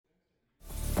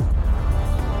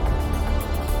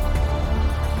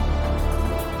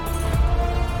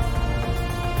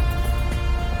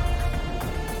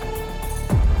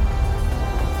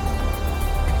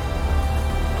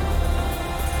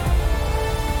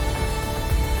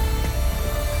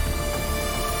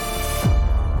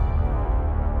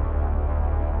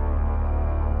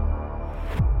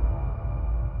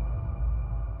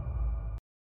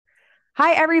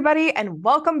Hi, everybody, and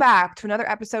welcome back to another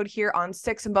episode here on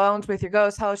Sticks and Bones with your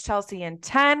ghost host, Chelsea and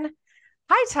Ten.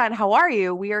 Hi, Ten. How are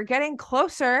you? We are getting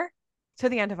closer to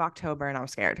the end of October, and I'm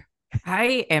scared.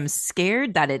 I am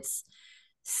scared that it's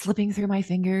slipping through my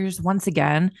fingers once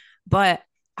again. But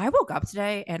I woke up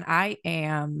today and I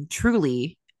am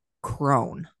truly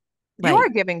crone. You are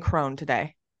Like, giving crone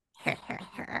today.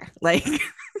 like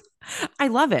I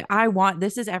love it. I want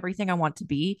this is everything I want to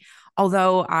be.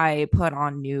 Although I put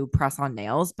on new press on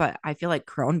nails, but I feel like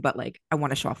crone, but like I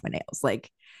want to show off my nails. Like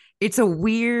it's a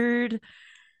weird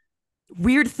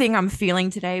thing I'm feeling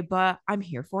today, but I'm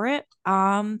here for it.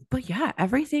 But yeah,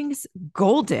 everything's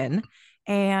golden.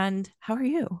 And how are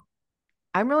you?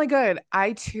 I'm really good.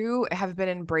 I too have been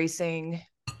embracing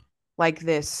like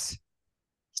this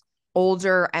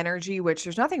older energy, which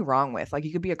there's nothing wrong with. Like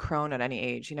you could be a crone at any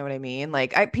age, you know what I mean?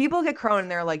 People get crone and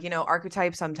they're like,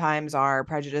 archetypes sometimes are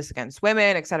prejudiced against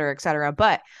women, et cetera, et cetera.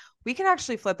 But we can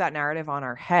actually flip that narrative on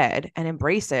our head and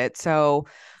embrace it. So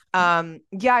yeah,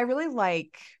 I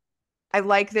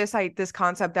like this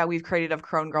concept that we've created of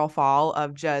Crone Girl Fall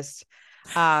of just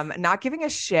not giving a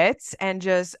shit and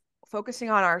just focusing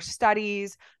on our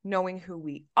studies, knowing who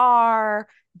we are,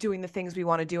 doing the things we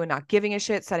want to do and not giving a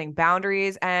shit, setting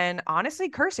boundaries, and honestly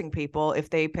cursing people if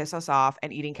they piss us off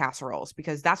and eating casseroles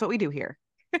because that's what we do here.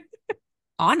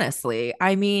 Honestly,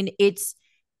 I mean, it's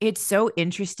so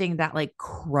interesting that like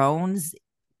Crohn's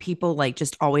people like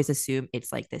just always assume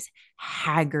it's like this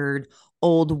haggard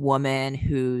old woman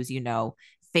whose,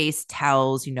 face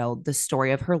tells, the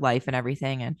story of her life and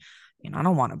everything. And I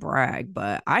don't want to brag,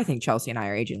 but I think Chelsea and I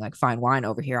are aging like fine wine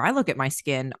over here. I look at my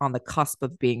skin on the cusp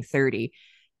of being 30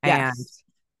 and Yes.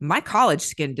 my college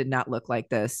skin did not look like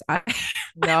this. I had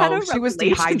No, a she was revelation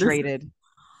this dehydrated.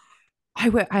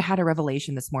 I had a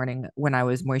revelation this morning when I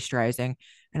was moisturizing,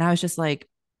 and I was just like,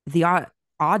 the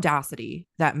audacity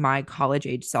that my college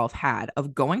age self had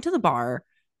of going to the bar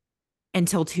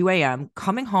until 2 a.m.,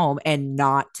 coming home and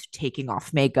not taking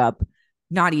off makeup,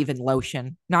 not even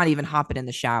lotion, not even hopping in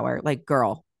the shower. Like,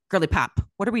 girly pop,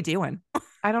 what are we doing?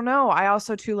 I don't know. I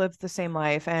also too lived the same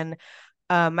life. And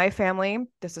my family,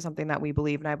 this is something that we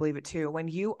believe, and I believe it too. When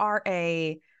you are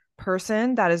a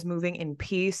person that is moving in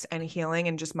peace and healing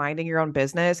and just minding your own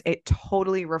business, it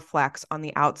totally reflects on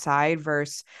the outside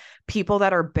versus people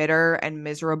that are bitter and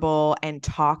miserable and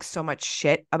talk so much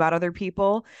shit about other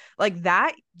people. Like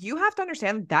that, you have to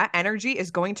understand that energy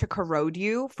is going to corrode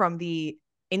you from the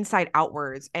inside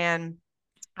outwards. And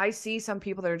I see some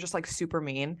people that are just like super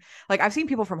mean. Like I've seen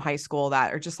people from high school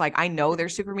that are just like, I know they're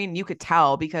super mean. You could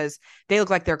tell because they look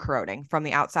like they're corroding from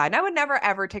the outside. And I would never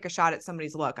ever take a shot at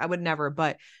somebody's look. I would never,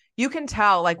 but you can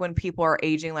tell like when people are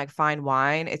aging like fine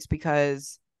wine, it's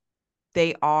because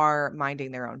they are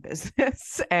minding their own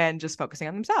business and just focusing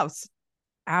on themselves.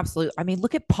 Absolutely. I mean,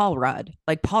 look at Paul Rudd.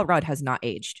 Like, Paul Rudd has not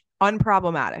aged.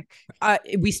 Unproblematic.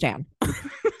 We stand.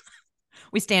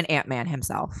 We stand Ant Man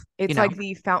himself, you It's know? like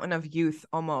the fountain of youth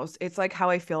almost. It's like how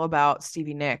I feel about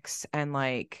Stevie Nicks and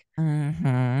like,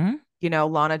 Mm-hmm.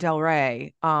 Lana Del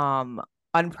Rey.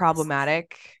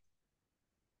 Unproblematic,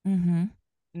 Mm-hmm.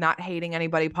 not hating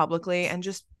anybody publicly and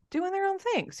just doing their own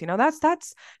things.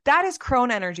 That is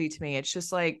crone energy to me. It's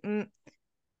just like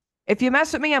if you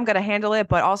mess with me, I'm gonna handle it,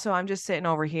 but also I'm just sitting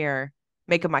over here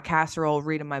making my casserole,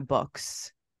 reading my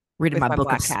books Reading with my my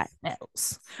book of black cat.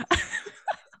 spells.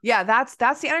 Yeah, that's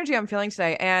the energy I'm feeling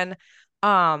today. And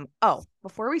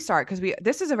before we start, because we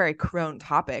this is a very crone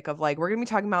topic of like we're gonna be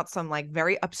talking about some like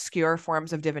very obscure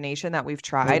forms of divination that we've Oh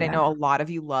tried. I yeah. know a lot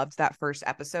of you loved that first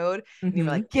episode and you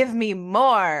were Mm-hmm. like, give me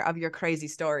more of your crazy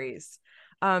stories.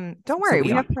 Don't So worry,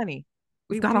 we have plenty.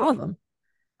 we've We got do. all of them.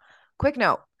 Quick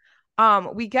note.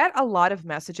 We get a lot of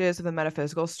messages of the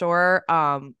metaphysical store,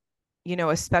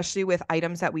 especially with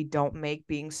items that we don't make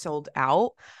being sold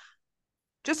out.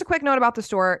 Just a quick note about the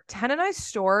store. Ten and I's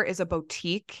store is a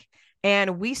boutique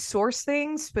and we source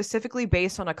things specifically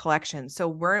based on a collection. So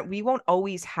we won't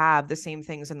always have the same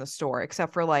things in the store,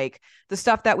 except for like the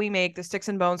stuff that we make, the Sticks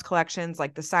and Bones collections,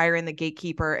 like the Siren, the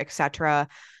Gatekeeper, etc.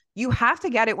 You have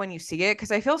to get it when you see it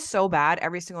because I feel so bad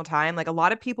every single time. Like a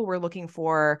lot of people were looking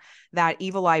for that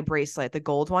evil eye bracelet, the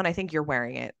gold one. I think you're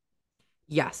wearing it.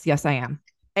 Yes, yes, I am.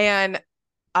 And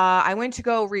I went to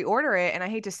go reorder it, and I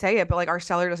hate to say it, but like our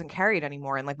seller doesn't carry it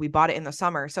anymore, and like we bought it in the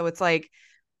summer, so it's like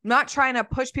I'm not trying to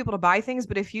push people to buy things,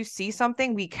 but if you see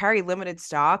something, we carry limited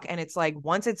stock, and it's like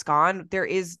once it's gone, there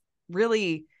is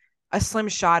really a slim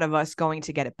shot of us going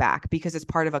to get it back because it's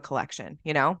part of a collection,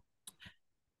 you know?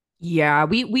 Yeah,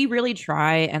 we really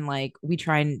try and like we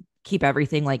try and keep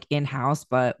everything like in-house,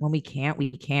 but when we can't,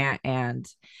 we can't. And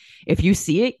if you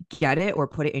see it, get it or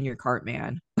put it in your cart,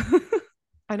 man.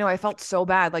 I know I felt so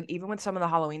bad. Like even with some of the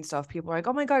Halloween stuff, people are like,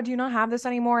 "Oh my God, do you not have this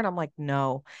anymore?" And I'm like,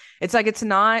 no. It's like it's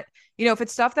not, if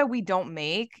it's stuff that we don't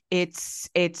make, it's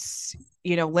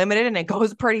limited and it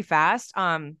goes pretty fast.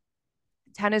 10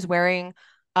 is wearing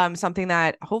something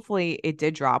that hopefully it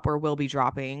did drop or will be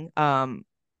dropping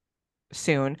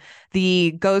soon.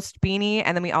 The ghost beanie,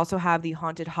 and then we also have the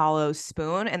haunted hollow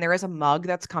spoon, and there is a mug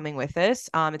that's coming with this.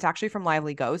 It's actually from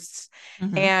Lively Ghosts,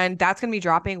 Mhm. and that's going to be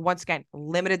dropping once again,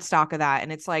 limited stock of that,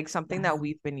 and it's like something that Yes.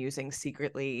 we've been using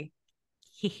secretly.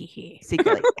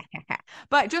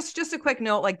 But just a quick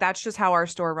note, like that's just how our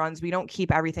store runs. We don't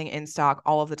keep everything in stock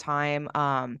all of the time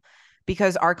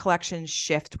because our collections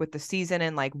shift with the season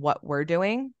and like what we're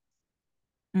doing.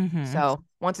 Mhm. So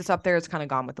once it's up there, it's kind of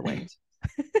gone with the wind.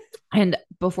 And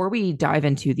before we dive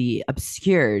into the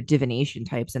obscure divination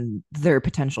types and their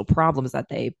potential problems that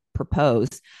they propose,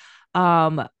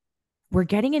 um, we're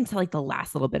getting into like the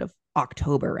last little bit of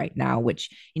October right now, which,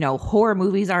 horror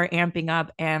movies are amping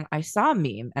up. And I saw a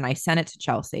meme and I sent it to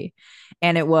Chelsea,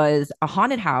 and it was a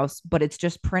haunted house, but it's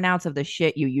just printouts of the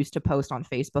shit you used to post on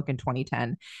Facebook in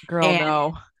 2010. Girl, And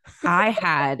no. I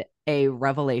had a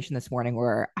revelation this morning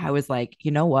where I was like,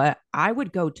 you know what? I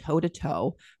would go toe to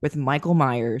toe with Michael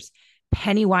Myers,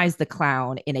 Pennywise the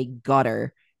clown in a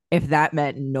gutter if that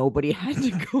meant nobody had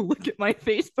to go look at my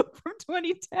Facebook from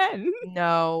 2010.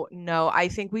 No, no. I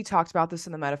think we talked about this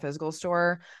in the metaphysical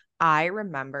store. I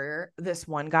remember this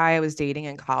one guy I was dating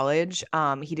in college.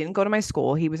 He didn't go to my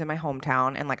school. He was in my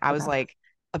hometown and like I was Okay. like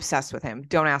obsessed with him.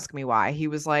 Don't ask me why. He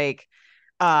was like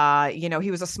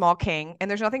he was a small king and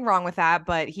there's nothing wrong with that,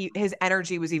 but his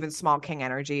energy was even small king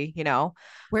energy.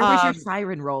 Where was your Um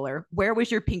siren roller? Where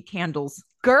was your pink candles?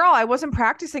 Girl, I wasn't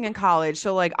practicing in college.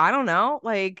 So like I don't know.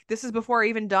 Like this is before I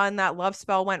even done that love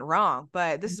spell went wrong,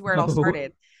 but this is where it all No.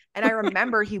 started. And I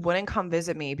remember he wouldn't come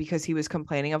visit me because he was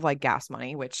complaining of like gas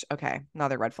money, which okay,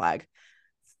 another red flag.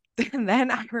 And then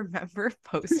I remember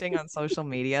posting on social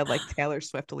media like Taylor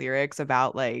Swift lyrics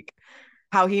about like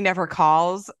how he never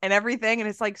calls and everything. And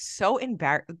it's like so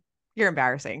you're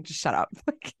embarrassing. Just shut up.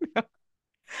 Like,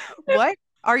 what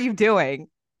are you doing?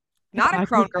 If Not a I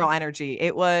crone could, girl energy.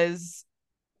 It was,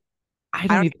 I I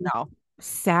don't don't even even know.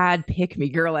 sad pick me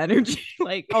girl energy.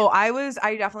 Like, Oh, I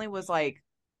definitely was like,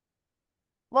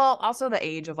 well, also the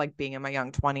age of like being in my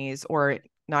young 20s or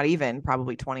not even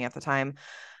probably 20 at the time.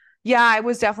 Yeah, I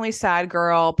was definitely sad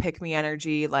girl, pick me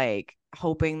energy, like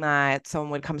hoping that someone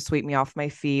would come sweep me off my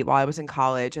feet while I was in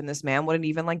college. And this man wouldn't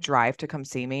even like drive to come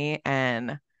see me.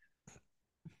 And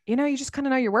you just kind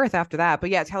of know your worth after that. But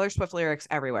yeah, Taylor Swift lyrics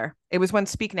everywhere. It was when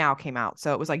Speak Now came out.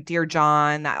 So it was like Dear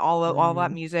John, that all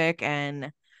that mm, music.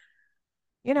 And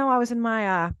I was in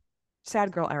my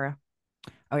sad girl era.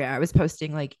 oh yeah, I was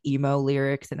posting like emo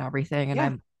lyrics and everything, and Yeah.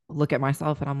 I'm look at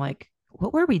myself and I'm like,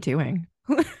 what were we doing?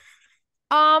 We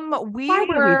Why are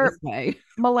we were this way?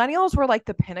 millennials were like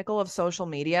the pinnacle of social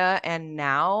media. And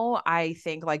now I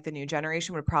think like the new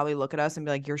generation would probably look at us and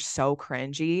be like, you're so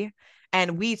cringy.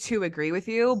 And we too agree with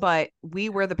you, but we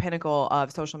were the pinnacle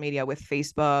of social media with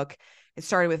Facebook. It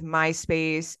started with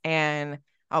MySpace and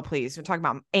oh please, we're talking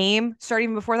about AIM. Started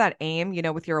even before that, AIM,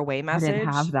 with your away I didn't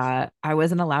have message. that. I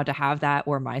wasn't allowed to have that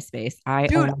or MySpace. I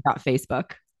Dude, only got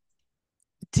Facebook.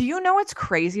 do you know what's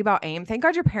crazy about AIM? Thank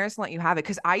God your parents let you have it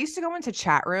because I used to go into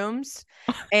chat rooms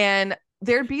and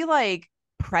there'd be like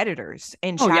predators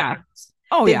in Oh chat yeah. rooms.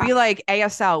 Oh They'd yeah. be like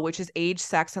ASL, which is age,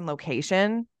 sex, and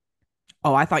location.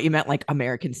 Oh, I thought you meant like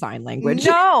American Sign Language.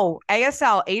 No,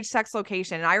 ASL, age, sex,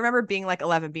 location. And I remember being like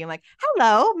 11, being like,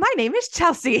 hello, my name is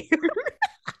Chelsea.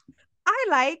 I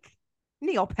like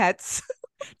Neopets.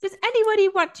 Does anybody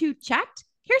want to chat?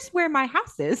 Here's where my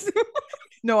house is.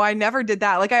 No, I never did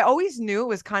that. Like, I always knew it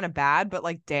was kind of bad, but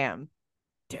like, damn,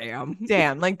 Damn.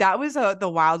 damn. Like, that was the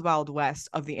wild, wild west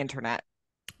of the internet.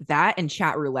 That and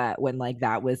chat roulette when like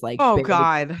that was like Oh, big.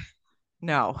 God.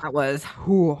 No. That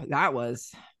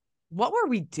was What were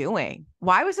we doing?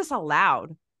 Why was this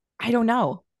allowed? I don't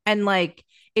know. And like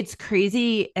it's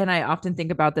crazy. And I often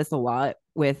think about this a lot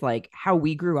with like how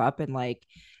we grew up in like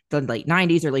the late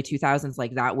 90s, early 2000s.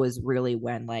 Like that was really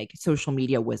when like social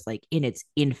media was like in its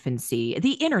infancy.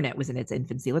 The internet was in its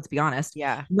infancy, let's be honest.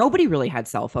 Yeah. Nobody really had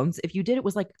cell phones. If you did, it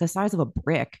was like the size of a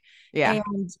brick. Yeah.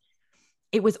 And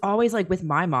it was always like with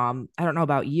my mom, I don't know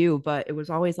about you, but it was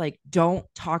always like, don't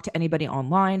talk to anybody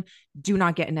online. Do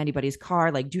not get in anybody's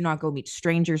car. Like, do not go meet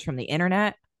strangers from the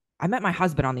internet. I met my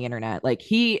husband on the internet. Like,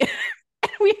 we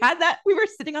had that. We were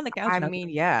sitting on the couch I and I was mean,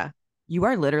 like, yeah. you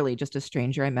are literally just a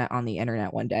stranger I met on the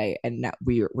internet one day. And now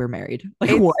we're married.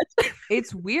 Like, what? It's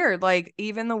it's weird. Like,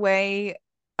 even the way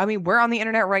I mean, we're on the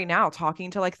internet right now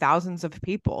talking to like thousands of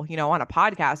people, on a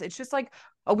podcast. It's just like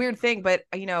a weird thing, but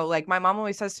like my mom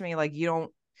always says to me, like, you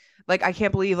don't like, I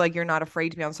can't believe like you're not afraid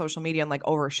to be on social media and like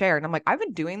overshare. And I'm like, I've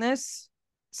been doing this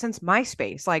since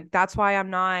MySpace. Like, that's why I'm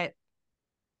not,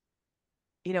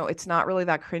 it's not really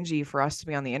that cringy for us to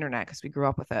be on the internet because we grew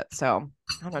up with it. So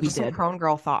I don't know, We just some did. crone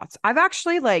girl thoughts. I've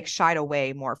actually like shied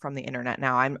away more from the internet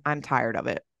now. I'm tired of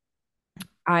it.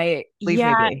 I Leave me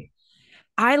yeah, be.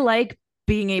 I like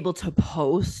being able to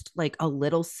post like a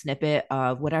little snippet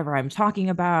of whatever I'm talking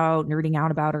about, nerding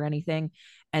out about, or anything,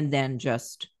 and then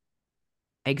just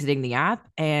exiting the app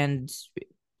and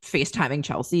FaceTiming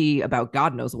Chelsea about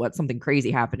God knows what, something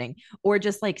crazy happening, or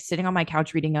just like sitting on my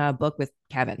couch reading a book with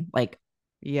Kevin. Like,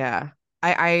 Yeah.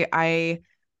 I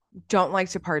don't like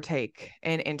to partake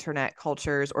in internet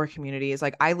cultures or communities.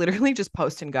 Like, I literally just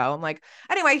post and go. I'm like,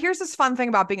 anyway, here's this fun thing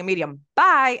about being a medium.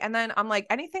 Bye. And then I'm like,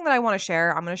 anything that I want to share,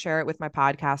 I'm going to share it with my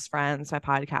podcast friends, my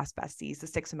podcast besties, the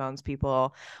Sticks and Bones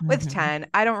people with mhm. 10.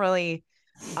 I don't really,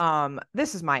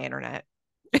 this is my internet.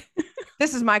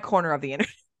 This is my corner of the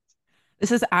internet.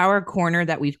 This is our corner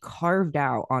that we've carved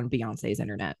out on Beyonce's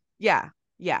internet. Yeah.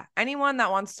 Yeah. Anyone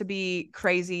that wants to be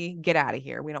crazy, get out of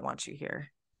here. We don't want you here.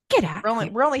 Get out We're of only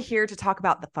here. we're only here to talk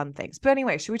about the fun things. But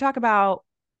anyway, should we talk about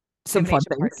Some fun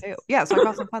divination part things. 2? Yeah, let's talk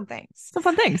about some fun things. Some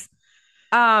fun things.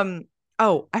 Um,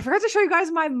 oh, I forgot to show you guys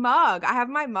my mug. I have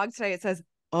my mug today. It says,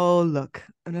 "Oh, look,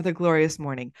 another glorious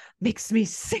morning. Makes me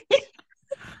sick."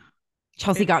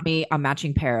 Chelsea It's got me a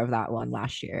matching pair of that one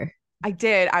last year. I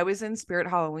did. I was in Spirit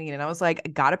Halloween and I was like, I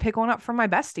gotta pick one up for my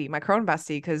bestie, my crone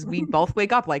bestie, because we both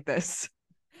wake up like this.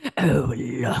 Oh,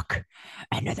 look,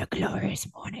 another glorious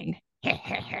morning.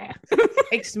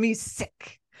 Makes me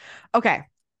sick. Okay.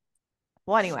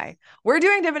 Well, anyway, we're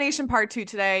doing divination part 2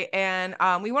 today, and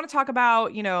we want to talk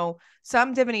about,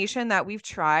 some divination that we've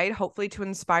tried, hopefully to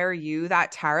inspire you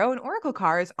that tarot and oracle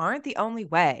cards aren't the only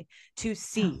way to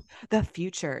see the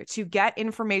future, to get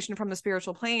information from the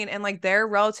spiritual plane, and like they're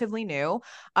relatively new.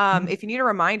 If you need a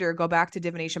reminder, go back to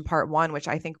divination part 1, which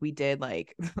I think we did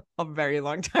like a very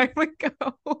long time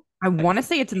ago. I want to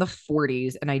say it's in the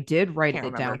 40s, and I did write Can't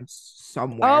it remember. down Oh,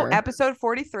 somewhere. episode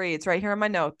 43. It's right here in my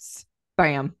notes.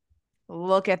 Bam.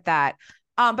 Look at that.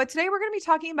 But today we're going to be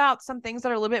talking about some things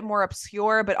that are a little bit more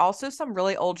obscure, but also some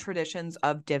really old traditions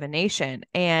of divination.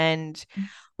 And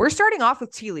we're starting off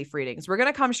with tea leaf readings. We're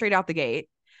going to come straight out the gate.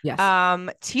 Yes.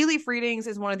 Tea leaf readings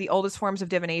is one of the oldest forms of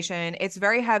divination. It's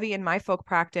very heavy in my folk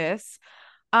practice.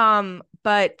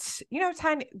 But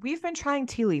Ten, we've been trying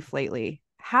tea leaf lately.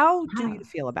 How do you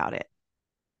feel about it?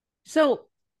 So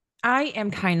I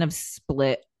am kind of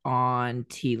split on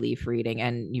tea leaf reading,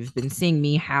 and you've been seeing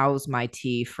me house my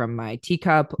tea from my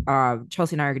teacup.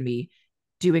 Chelsea and I are going to be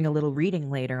doing a little reading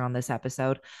later on this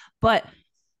episode, but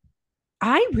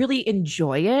I really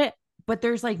enjoy it. But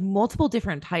there's like multiple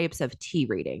different types of tea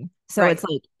reading. So Right. it's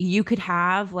like you could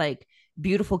have like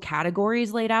beautiful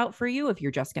categories laid out for you if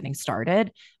you're just getting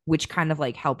started, which kind of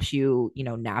like helps you,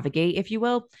 navigate, if you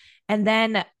will. And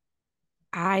then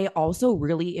I also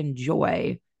really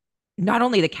enjoy not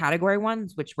only the category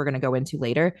ones, which we're going to go into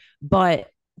later, but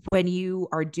when you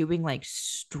are doing like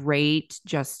straight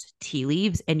just tea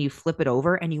leaves and you flip it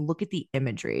over and you look at the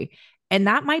imagery. And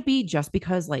that might be just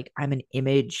because like I'm an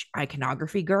image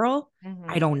iconography girl. I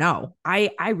Mm-hmm. don't know. I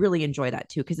really enjoy that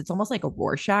too because it's almost like a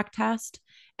Rorschach test.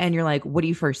 And you're like, what do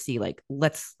you first see? Like,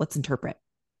 let's interpret.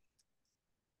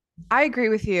 I agree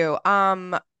with you.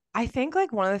 I think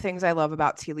like one of the things I love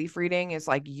about tea leaf reading is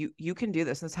like you can do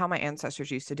this. This is how my ancestors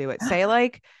used to do it. Say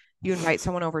like you invite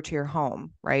someone over to your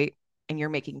home, right? And you're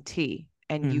making tea,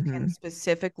 and you can Mm-hmm.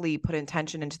 specifically put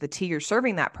intention into the tea you're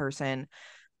serving that person.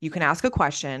 You can ask a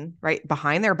question, right?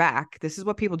 Behind their back. This is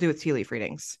what people do with tea leaf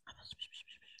readings.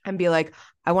 And be like,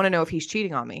 I want to know if he's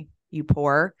cheating on me. You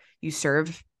pour, you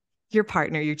serve your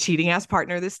partner, your cheating ass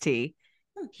partner this tea.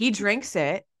 He drinks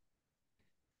it,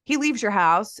 he leaves your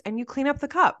house, and you clean up the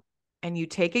cup and you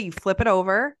take it, you flip it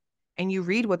over, and you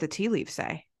read what the tea leaves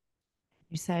say.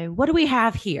 You say, what do we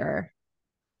have here?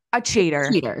 A It's a cheater.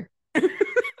 cheater.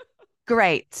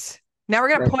 Great. Now we're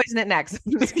going to Right. poison it next.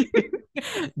 I'm just kidding.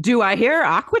 Do I hear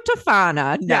Aqua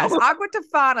Tofana? Yes, No. Aqua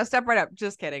Tofana, step right up.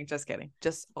 Just kidding, just kidding.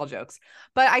 Just all jokes.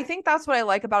 But I think that's what I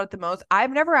like about it the most.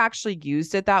 I've never actually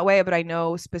used it that way, but I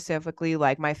know specifically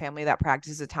like my family that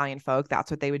practices Italian folk,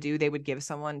 that's what they would do. They would give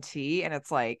someone tea, and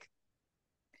it's like,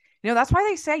 that's why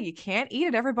they say you can't eat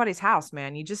at everybody's house,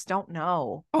 man. You just don't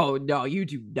know. Oh no, you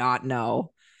do not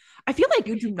know. I feel like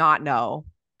You do not know.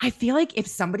 I feel like if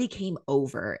somebody came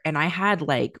over and I had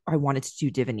like I wanted to do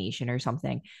divination or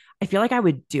something, I feel like I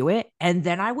would do it and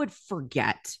then I would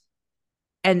forget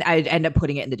and I'd end up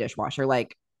putting it in the dishwasher.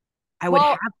 Like I would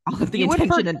Well, have all of the you would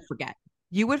intention for and forget.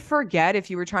 You would forget if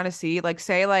you were trying to see, like,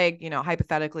 say, like,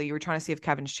 hypothetically, you were trying to see if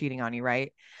Kevin's cheating on you,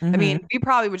 right? I mean, Mm-hmm. we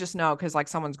probably would just know because, like,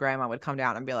 someone's grandma would come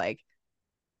down and be like,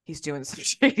 he's doing some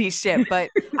shady shit. But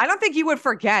I don't think you would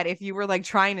forget if you were like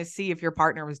trying to see if your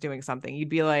partner was doing something. You'd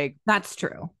be like, That's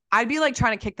true. I'd be like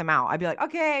trying to kick them out. I'd be like,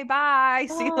 okay, bye.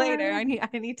 See you later. Bye.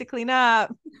 I need to clean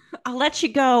up. I'll let you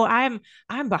go. I'm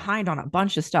behind on a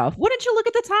bunch of stuff. Wouldn't you look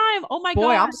at the time? Oh my Boy,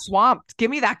 god. I'm swamped. Give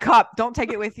me that cup. Don't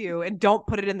take it with you and don't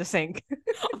put it in the sink.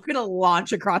 I'm gonna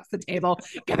launch across the table.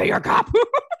 Give me your cup.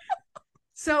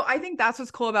 So I think that's what's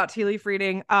cool about tea leaf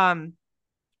reading.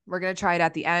 We're gonna try it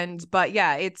at the end, but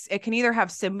yeah, it can either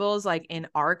have symbols like in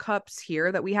our cups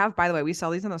here that we have. By the way, we sell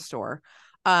these in the store.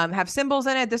 Have symbols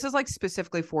in it. This is like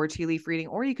specifically for tea leaf reading,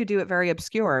 or you could do it very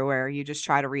obscure where you just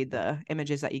try to read the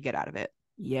images that you get out of it.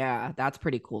 Yeah, that's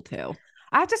pretty cool too.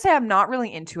 I have to say I'm not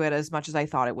really into it as much as I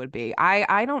thought it would be.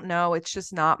 I don't know. It's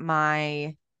just not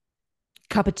my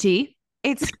Cup of tea.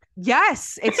 it's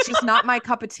yes, it's just not my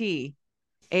cup of tea.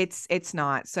 It's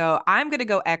not. So I'm gonna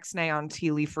go X-nay on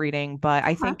tea leaf reading, but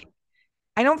Huh.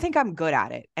 I don't think I'm good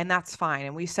at it, and that's fine.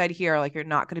 And we said here, like, you're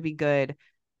not gonna be good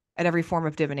at every form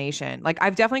of divination. Like,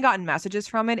 I've definitely gotten messages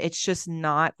from it. It's just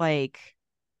not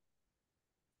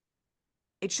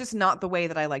the way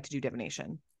that I like to do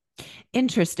divination.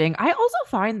 Interesting. I also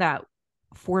find that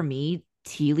for me,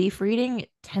 tea leaf reading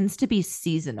tends to be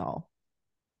seasonal.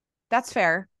 That's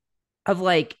fair. Of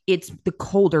like it's the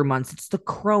colder months, it's the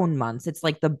crone months, it's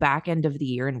like the back end of the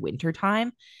year in winter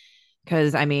time.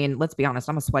 Because I mean, let's be honest,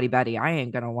 I'm a sweaty Betty. I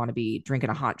ain't gonna want to be drinking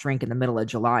a hot drink in the middle of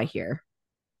July here.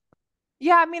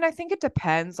 Yeah, I mean, I think it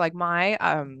depends. Like my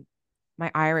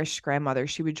Irish grandmother,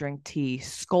 she would drink tea,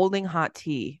 scalding hot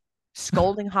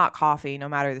coffee, no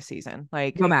matter the season.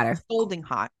 Like No matter. scalding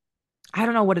hot. I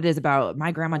don't know what it is about.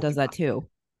 My grandma does Scalding that hot. too.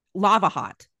 Lava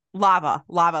hot.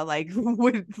 Lava, like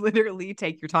would literally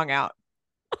take your tongue out.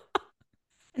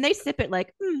 And they sip it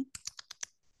like,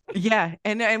 Yeah,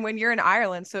 and when you're in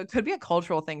Ireland, so it could be a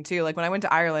cultural thing too. Like when I went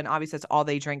to Ireland, obviously that's all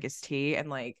they drink is tea. And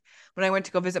like when I went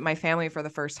to go visit my family for the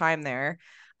first time there,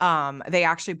 they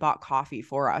actually bought coffee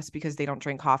for us because they don't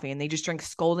drink coffee and they just drink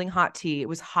scalding hot tea. It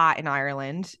was hot in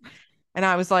Ireland, and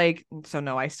I was like, so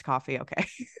no iced coffee, okay?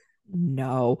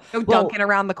 no. No Well, Dunkin'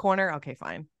 around the corner, okay,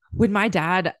 fine. when my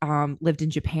dad lived in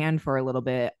Japan for a little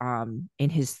bit in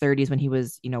his 30s when he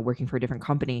was working for a different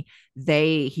company,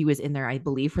 he was in there I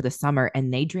believe for the summer,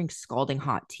 and they drink scalding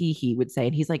hot tea, he would say,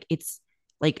 and he's like, it's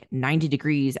like 90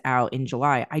 degrees out in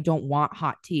July, I don't want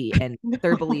hot tea. And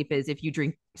their belief is if you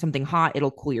drink something hot,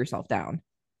 it'll cool yourself down.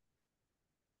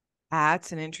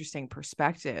 That's an interesting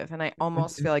perspective, and I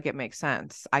almost Mhm. feel like it makes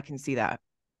sense. I can see that.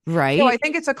 So I Right.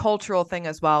 think it's a cultural thing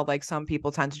as well. Like some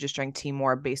people tend to just drink tea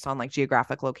more based on like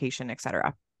geographic location,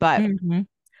 etc. But Mm-hmm.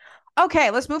 okay,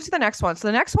 let's move to the next one. So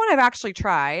the next one I've actually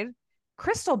tried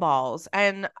crystal balls.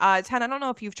 And Ten, I don't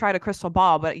know if you've tried a crystal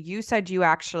ball, but you said you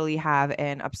actually have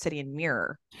an obsidian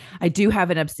mirror. I do have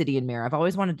an obsidian mirror. I've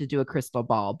always wanted to do a crystal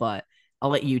ball, but I'll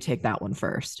let you take that one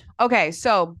first. Okay,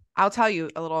 so I'll tell you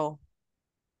a little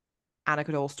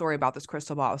anecdotal story about this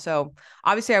crystal ball. So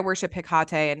obviously I worship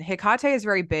Hecate, and Hecate is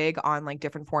very big on like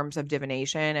different forms of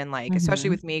divination and like especially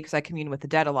Mm-hmm. with me because I commune with the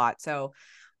dead a lot. So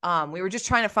we were just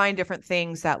trying to find different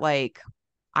things that like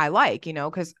I like,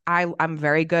 because I'm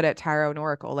very good at tarot and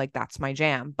oracle. Like that's my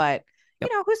jam. But Yep.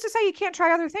 who's to say you can't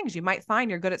try other things? You might find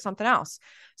you're good at something else.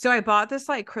 So I bought this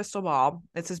like crystal ball.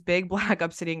 It's this big black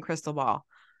obsidian crystal ball.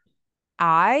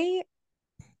 I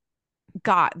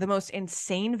got the most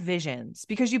insane visions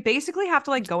because you basically have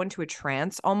to like go into a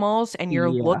trance almost and Yeah.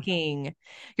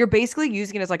 you're basically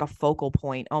using it as like a focal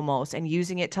point almost and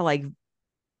using it to like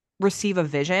receive a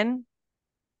vision.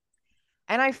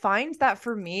 And I find that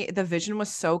for me, the vision was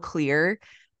so clear,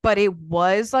 but it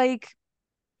was like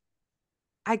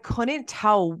I couldn't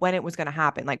tell when it was going to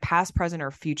happen, like past, present,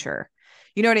 or future.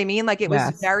 You know what I mean? Like it was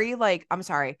Yes. very like, I'm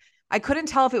sorry. I couldn't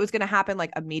tell if it was going to happen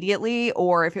like immediately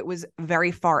or if it was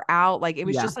very far out. Like it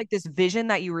was Yeah. just like this vision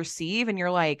that you receive and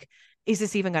you're like, is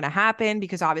this even going to happen?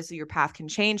 Because obviously your path can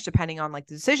change depending on like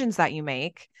the decisions that you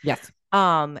make. Yes.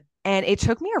 And it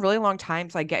took me a really long time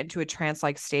to like get into a trance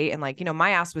like state. And like, my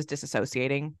ass was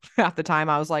disassociating at the time.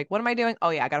 I was like, what am I doing? Oh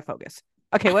yeah, I gotta focus.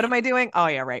 Okay, what am I doing? Oh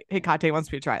yeah, right. Hecate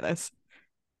wants me to try this.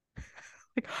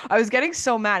 I was getting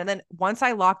so mad. And then once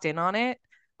I locked in on it,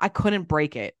 I couldn't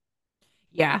break it.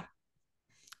 Yeah.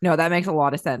 No, that makes a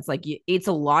lot of sense. Like it's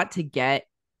a lot to get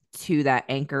to that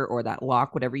anchor or that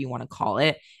lock, whatever you want to call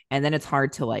it. And then it's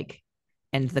hard to like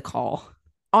end the call.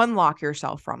 Unlock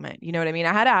yourself from it. You know what I mean?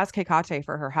 I had to ask Hecate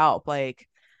for her help. Like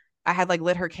I had like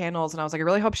lit her candles and I was like, I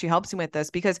really hope she helps me with this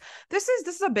because this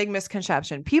is a big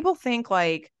misconception. People think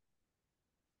like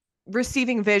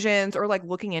receiving visions or like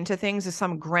looking into things is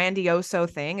some grandioso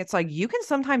thing. It's like you can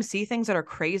sometimes see things that are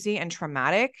crazy and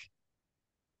traumatic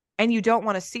and you don't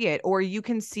want to see it. Or you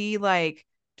can see, like,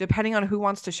 depending on who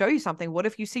wants to show you something, what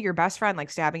if you see your best friend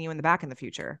like stabbing you in the back in the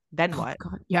future? Then Oh what?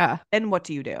 God, yeah. Then what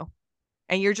do you do?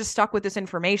 And you're just stuck with this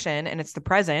information and it's the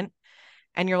present.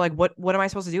 And you're like, what am I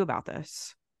supposed to do about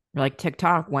this? You're like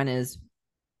TikTok. When's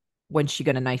she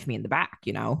gonna knife me in the back?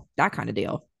 That kind of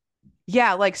deal.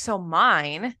 Yeah, like so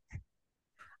mine,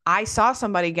 I saw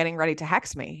somebody getting ready to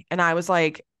hex me and I was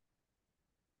like,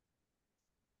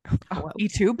 oh, Hello.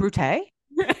 E2 Brute?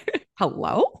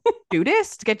 Hello.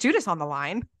 Judas? Get Judas on the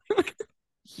line.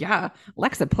 Yeah,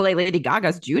 Alexa, play Lady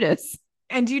Gaga's Judas.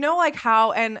 And do you know like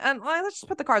how and let's just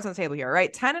put the cards on the table here,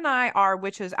 right? Ten and I are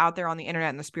witches out there on the internet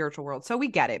in the spiritual world. So we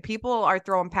get it. People are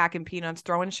throwing packing peanuts,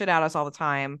 throwing shit at us all the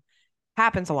time.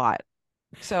 Happens a lot.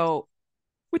 So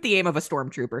With the aim of a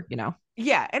stormtrooper.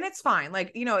 yeah, and it's fine.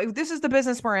 Like, if this is the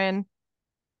business we're in,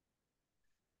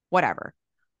 whatever.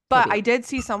 So But be I it. did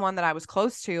see someone that I was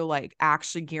close to like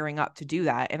actually gearing up to do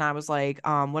that. And I was like,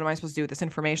 what am I supposed to do with this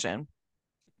information?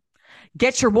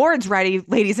 Get your wards ready,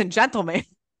 ladies and gentlemen.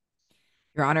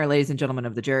 Your Honor, ladies and gentlemen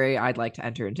of the jury, I'd like to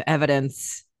enter into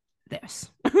evidence this.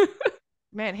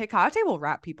 Man, Hikate will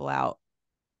rat people out.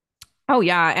 Oh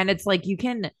yeah, and it's like you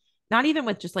can not even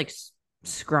with just like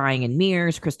scrying and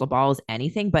mirrors, crystal balls,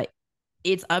 anything, but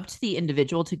it's up to the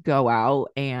individual to go out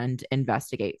and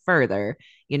investigate further.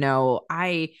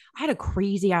 I had a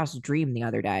crazy ass dream the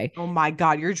other day, Oh my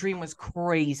God, your dream was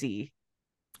crazy.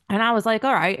 and I was like,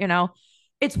 all right,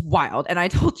 it's wild. And I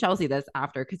told Chelsea this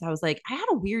after because I was like, I had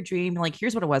a weird dream. Like,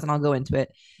 here's what it was, and I'll go into it.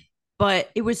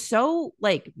 But it was so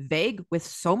like vague with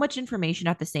so much information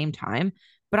at the same time.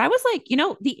 But I was like,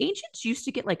 the ancients used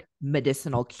to get like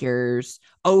medicinal cures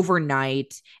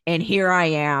overnight. And here I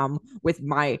am with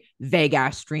my vague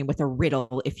ass dream with a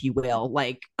riddle, if you will.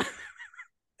 Like,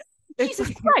 It's Jesus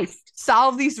like Christ.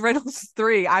 solve these riddles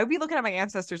three. I would be looking at my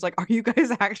ancestors like, are you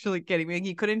guys actually kidding me? Like,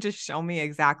 you couldn't just show me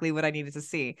exactly what I needed to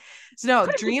see. So no,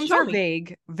 Couldn't just dreams show are me.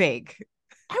 vague, vague.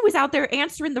 I was out there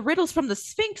answering the riddles from the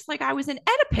Sphinx like I was in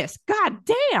Oedipus. God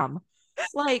damn.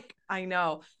 Like, I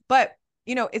know. But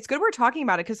it's good we're talking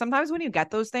about it because sometimes when you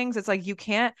get those things, it's like you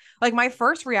can't, like, my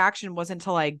first reaction wasn't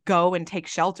to like go and take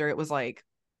shelter. It was like,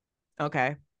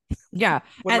 okay, yeah.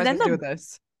 what am I And then supposed to do with the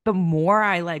this? the more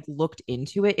I like looked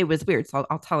into it, it was weird. So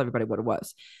I'll tell everybody what it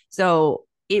was. So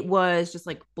it was just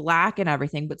like black and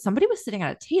everything, but somebody was sitting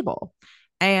at a table.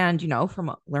 And,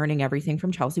 from learning everything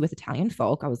from Chelsea with Italian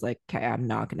folk, I was like, okay, I'm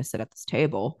not going to sit at this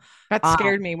table. That Um,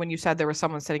 scared me when you said there was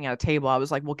someone sitting at a table. I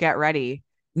was like, well, get ready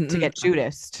to mm-mm, get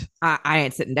Judas. I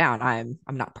ain't sitting down. I'm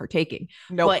not partaking.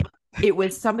 Nope. But it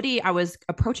was somebody I was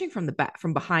approaching from the back,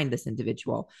 from behind this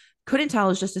individual. Couldn't tell, it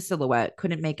was just a silhouette.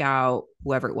 Couldn't make out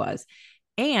whoever it was.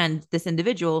 And this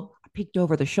individual peeked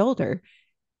over the shoulder,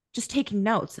 just taking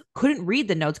notes. Couldn't read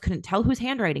the notes, couldn't tell whose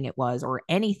handwriting it was or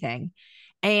anything.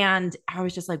 And I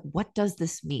was just like, what does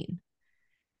this mean?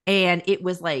 And it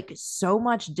was like so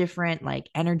much different, like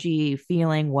energy,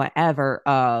 feeling, whatever,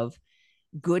 of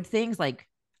good things. Like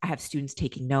I have students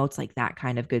taking notes, like that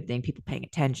kind of good thing, people paying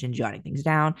attention, jotting things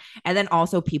down. And then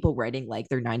also people writing like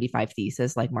their 95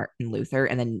 thesis, like Martin Luther,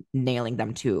 and then nailing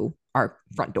them to our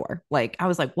front door. Like I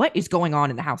was like, what is going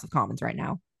on in the House of Commons right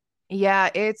now? Yeah,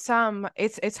 it's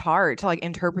hard to like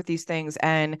interpret these things.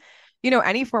 And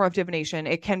any form of divination,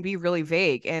 it can be really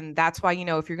vague. And that's why,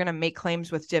 if you're going to make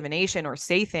claims with divination or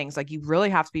say things, like, you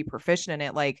really have to be proficient in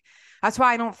it. Like, that's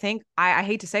why I don't think, I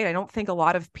hate to say it, I don't think a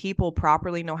lot of people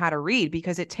properly know how to read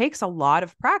because it takes a lot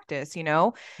of practice.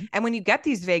 And when you get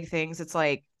these vague things, it's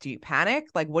like, do you panic?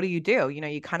 Like, what do? You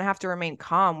kind of have to remain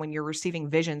calm when you're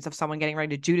receiving visions of someone getting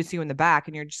ready to Judas you in the back,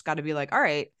 and you're just got to be like, all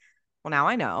right, well, now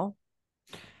I know.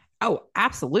 Oh,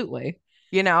 absolutely.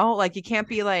 Like, you can't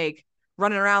be like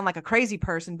running around like a crazy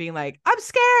person being like, I'm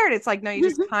scared. It's like, no, you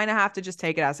just kind of have to just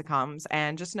take it as it comes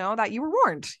and just know that you were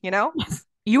warned. Yes.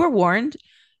 You were warned.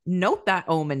 Note that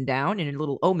omen down in a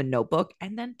little omen notebook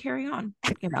and then carry on,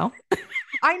 you know?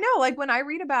 I know, like, when I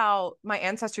read about my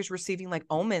ancestors receiving like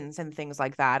omens and things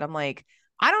like that, I'm like,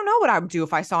 I don't know what I would do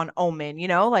if I saw an omen,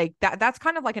 like that's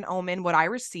kind of like an omen, what I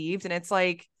received. And it's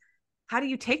like, how do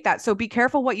you take that? So be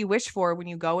careful what you wish for when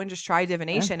you go and just try Yeah.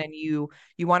 divination and you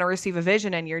want to receive a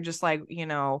vision and you're just like,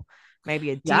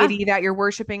 maybe a Yeah. deity that you're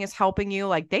worshiping is helping you.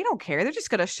 Like, they don't care. They're just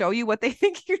going to show you what they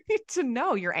think you need to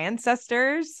know. Your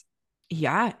ancestors.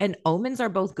 Yeah. And omens are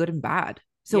both good and bad.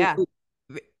 So Yeah.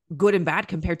 good and bad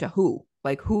compared to who?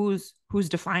 Like who's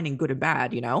defining good and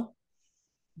bad, you know?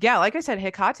 Yeah, like I said,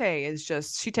 Hikate is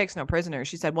just, she takes no prisoners.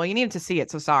 She said, well, you needed to see it,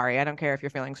 so sorry. I don't care if your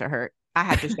feelings are hurt. I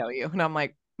had to show you. And I'm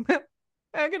like,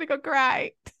 I'm gonna go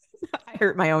cry. I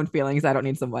hurt my own feelings. I don't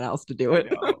need someone else to do I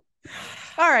it. know.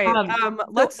 All right. um, so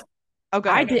Let's Oh, go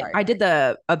ahead. Sorry. I did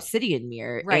the obsidian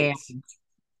mirror, and Right.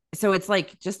 so it's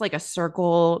like just like a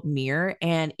circle mirror,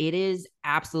 and it is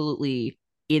absolutely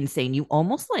insane. You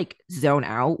almost like zone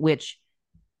out, which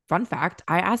fun fact,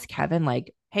 I asked Kevin,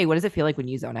 like, hey, what does it feel like when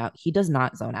you zone out? He does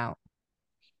not zone out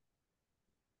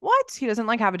What? He doesn't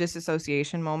like have a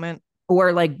disassociation moment.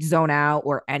 or like zone out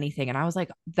or anything. And I was like,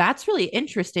 that's really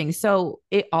interesting. So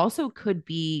it also could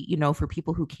be, for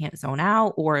people who can't zone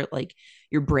out or like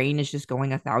your brain is just going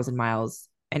 1,000 miles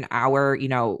an hour.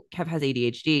 Kev has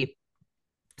ADHD.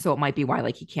 So it might be why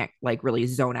like he can't like really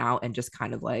zone out and just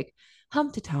kind of like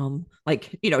hum to tum,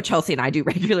 like, Chelsea and I do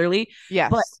regularly. But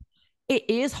Yes. it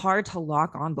is hard to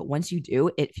lock on. But once you do,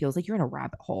 it feels like you're in a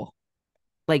rabbit hole,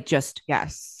 like just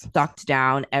Yes. sucked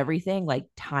down everything. Like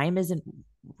time isn't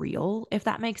real, if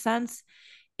that makes sense.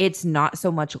 It's not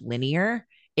so much linear.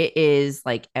 It is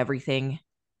like everything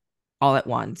all at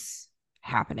once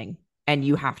happening. And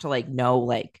you have to like know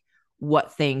like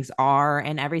what things are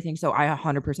and everything. So I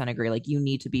 100% agree. Like you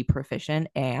need to be proficient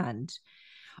and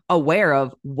aware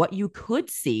of what you could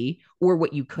see or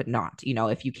what you could not,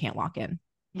 if you can't lock in.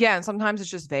 Yeah, and sometimes it's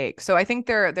just vague. So I think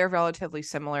they're relatively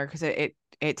similar because it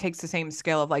takes the same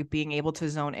skill of like being able to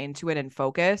zone into it and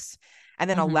focus and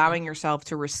then Mm-hmm. allowing yourself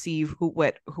to receive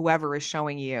whoever is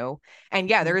showing you. And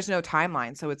yeah, there is no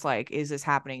timeline. So it's like, is this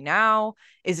happening now?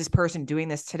 Is this person doing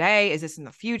this today? Is this in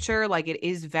the future? Like it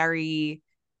is very,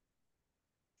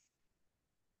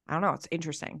 I don't know, it's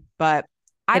interesting. But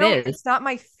I It don't is. it's not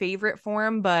my favorite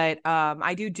form, but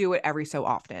I do it every so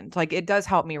often. Like it does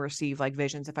help me receive like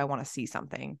visions if I want to see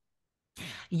something.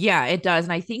 Yeah, it does.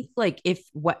 And I think like if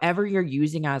whatever you're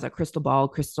using as a crystal ball,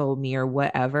 crystal mirror,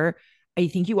 whatever, I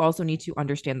think you also need to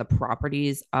understand the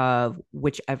properties of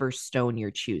whichever stone you're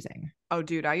choosing. Oh,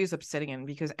 dude, I use obsidian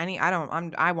because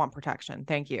I want protection.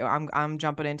 Thank you. I'm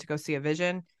jumping in to go see a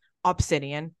vision.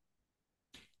 Obsidian.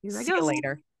 Here I See you go.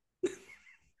 later. And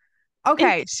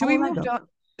Okay, how will I go?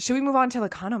 should we move on to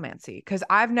Economancy? Because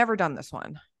I've never done this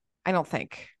one. I don't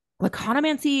think.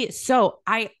 Laconomancy. So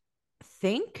I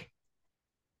think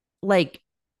like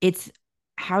it's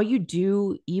how you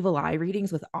do evil eye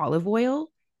readings with olive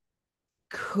oil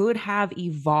could have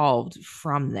evolved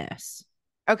from this.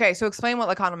 Okay, so explain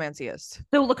what Economancy is.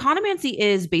 So laconomancy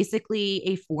is basically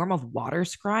a form of water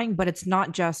scrying, but it's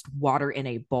not just water in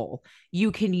a bowl.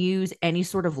 You can use any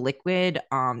sort of liquid.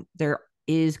 There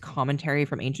is commentary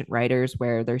from ancient writers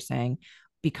where they're saying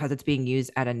because it's being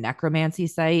used at a necromancy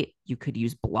site, you could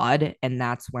use blood. And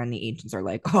that's when the ancients are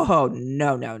like, oh,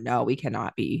 no, no, no, we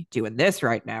cannot be doing this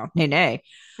right now. Nay, nay.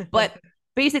 But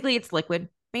basically, it's liquid,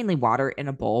 mainly water in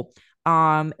a bowl.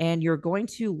 And you're going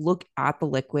to look at the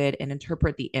liquid and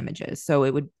interpret the images. So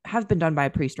it would have been done by a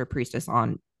priest or priestess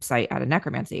on site at a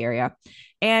necromancy area.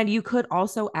 And you could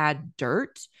also add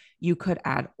dirt. You could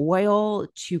add oil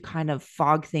to kind of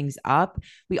fog things up.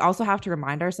 We also have to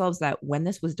remind ourselves that when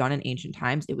this was done in ancient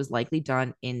times, it was likely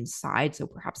done inside, so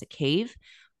perhaps a cave.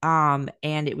 And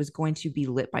it was going to be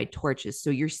lit by torches. So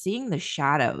you're seeing the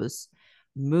shadows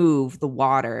move the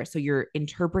water. So you're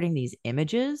interpreting these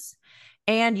images.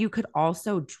 And you could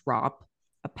also drop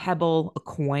a pebble, a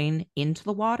coin into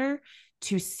the water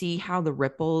to see how the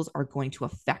ripples are going to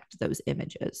affect those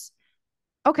images.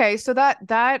 Okay, so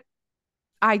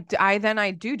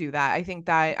I do that. I think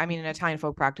that I mean in Italian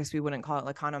folk practice we wouldn't call it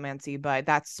Laconomancy, but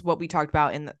that's what we talked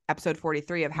about in episode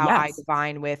 43 of how I Yes.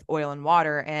 divine with oil and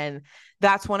water, and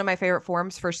that's one of my favorite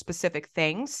forms for specific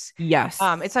things. Yes.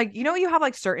 It's like you have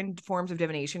like certain forms of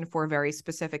divination for very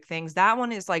specific things. That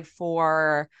one is like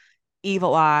for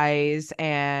evil eyes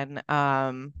and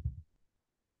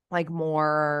like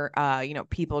more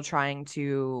people trying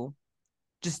to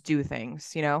just do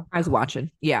things, you know? I was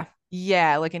watching. Yeah.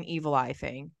 Yeah, like an evil eye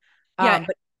thing. Yeah.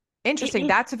 But It interesting. is.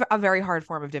 That's a very hard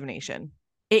form of divination.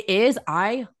 It is.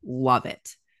 I love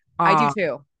it. I do Um,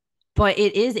 too. but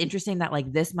it is interesting that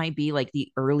like this might be like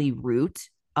the early root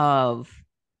of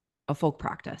a folk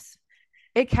practice.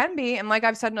 It can be. And like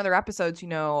I've said in other episodes,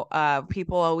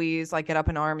 people always like get up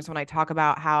in arms when I talk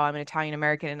about how I'm an Italian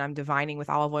American and I'm divining with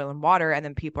olive oil and water. And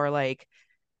then people are like,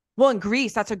 well, in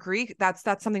Greece, that's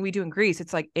something we do in Greece.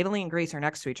 It's like Italy and Greece are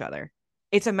next to each other.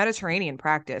 It's a Mediterranean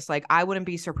practice. Like I wouldn't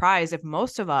be surprised if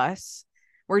most of us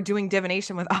were doing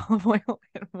divination with olive oil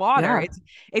and water. Yeah.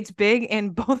 It's big in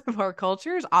both of our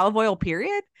cultures, olive oil,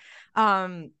 period. The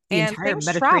And entire things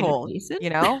Mediterranean travel, basin. you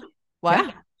know? What?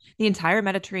 Yeah. The entire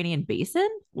Mediterranean basin.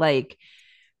 Like,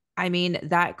 I mean,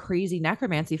 that crazy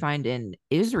necromancy find in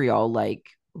Israel, like,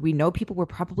 we know people were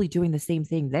probably doing the same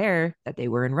thing there that they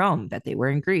were in Rome, that they were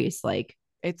in Greece. Like,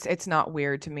 It's not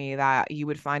weird to me that you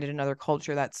would find in another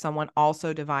culture that someone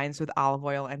also divines with olive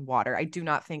oil and water. I do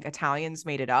not think Italians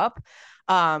made it up.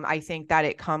 I think that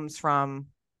it comes from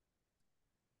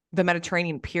the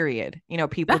Mediterranean period. You know,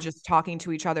 people Yeah. just talking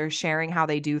to each other, sharing how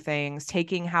they do things,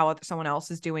 taking how someone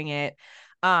else is doing it.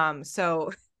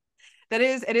 So that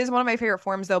is it is one of my favorite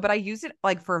forms though, but I use it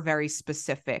like for very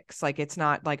specifics. Like it's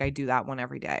not like I do that one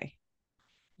every day.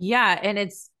 Yeah, and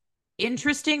it's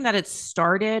interesting that it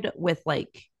started with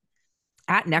like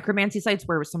at necromancy sites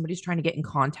where somebody's trying to get in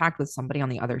contact with somebody on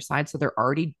the other side. So they're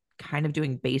already kind of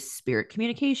doing base spirit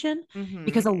communication Mm-hmm.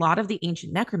 because a lot of the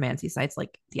ancient necromancy sites,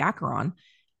 like the Acheron,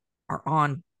 are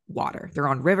on water. They're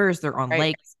on rivers, they're on Right.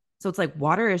 lakes. So it's like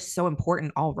water is so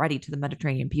important already to the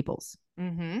Mediterranean peoples.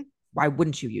 Mm-hmm. Why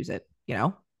wouldn't you use it? You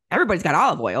know, everybody's got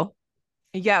olive oil.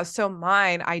 Yeah, so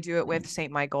mine, I do it with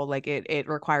Saint Michael. Like it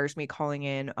requires me calling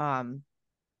in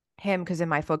him because in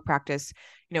my folk practice,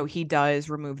 you know, he does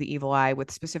remove the evil eye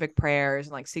with specific prayers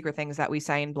and like secret things that we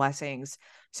say in blessings.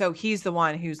 So he's the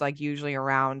one who's like usually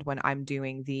around when I'm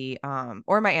doing the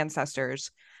or my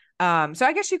ancestors. So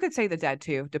I guess you could say the dead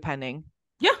too, depending.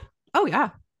 Yeah. Oh yeah.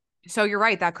 So you're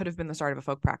right, that could have been the start of a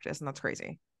folk practice, and that's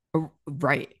crazy.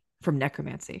 Right. From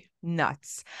necromancy.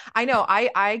 Nuts. I know.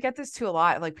 I get this too a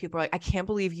lot. Like people are like, I can't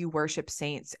believe you worship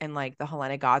saints and like the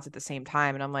Hellenic gods at the same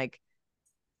time. And I'm like,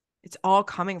 it's all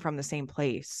coming from the same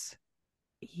place.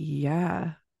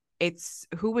 Yeah. It's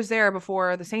who was there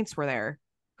before the saints were there?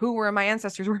 Who were my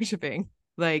ancestors worshiping?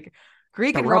 Like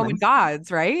Greek The and Roman Romans.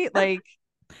 gods, right? Like,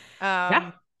 Yeah.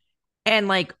 um, And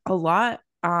like a lot,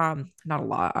 not a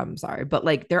lot, I'm sorry, but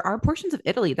like there are portions of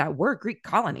Italy that were Greek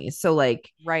colonies. So like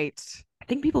right. I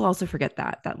think people also forget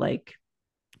that like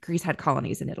Greece had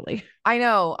colonies in Italy. I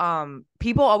know.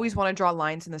 People always want to draw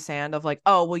lines in the sand of like,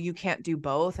 oh, well, you can't do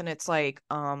both. And it's like,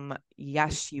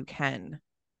 yes, you can.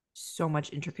 So much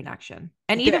interconnection.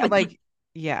 And even Like,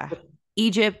 yeah. with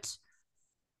Egypt,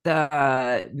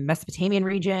 the Mesopotamian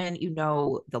region, you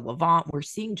know, the Levant, we're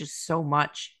seeing just so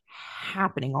much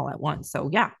happening all at once. So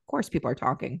yeah, of course people are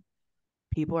talking.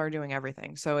 People are doing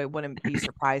everything. So it wouldn't be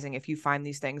surprising if you find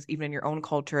these things even in your own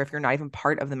culture, if you're not even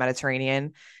part of the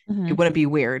Mediterranean, it Mhm. wouldn't be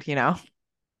weird, you know?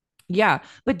 Yeah.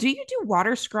 But do you do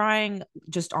water scrying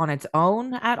just on its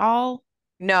own at all?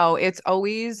 No, it's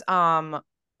always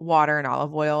water and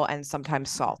olive oil and sometimes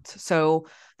salt. So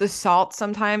the salt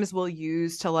sometimes we'll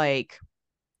use to like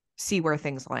see where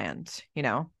things land, you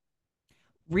know?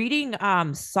 Reading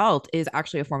salt is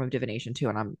actually a form of divination too,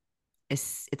 and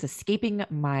it's escaping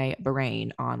my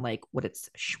brain on like what its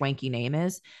schwanky name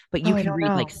is, but Oh, you I can don't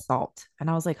read like know. salt, and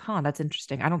I was like, huh, that's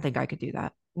interesting. I don't think I could do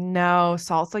that. No,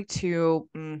 salt's like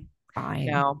Fine.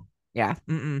 no. Yeah.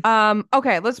 Mm-mm.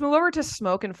 Okay, let's move over to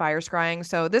smoke and fire scrying.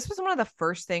 So this was one of the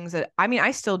first things that I mean,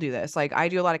 I still do this. Like I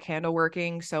do a lot of candle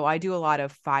working, so I do a lot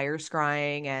of fire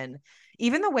scrying and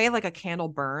even the way like a candle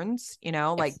burns, you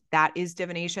know, like Yes. that is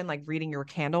divination, like reading your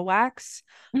candle wax.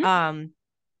 Mhm. Um,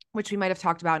 which we might have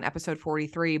talked about in episode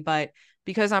 43, but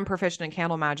because I'm proficient in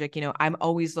candle magic, you know, I'm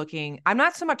always looking, I'm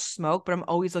not so much smoke, but I'm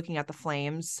always looking at the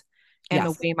flames and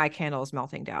the Yes. way my candle is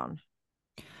melting down.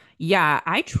 Yeah,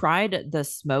 I tried the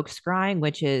smoke scrying,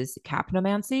 which is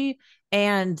capnomancy,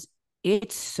 and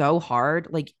it's so hard.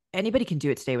 Like anybody can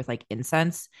do it today with like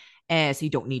incense, and so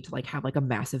you don't need to like have like a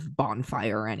massive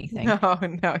bonfire or anything. No,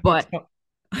 no, you But don't.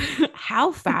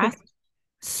 how fast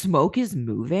smoke is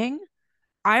moving,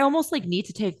 I almost like need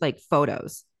to take like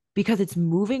photos because it's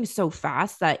moving so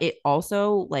fast that it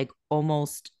also like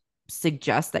almost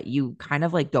suggests that you kind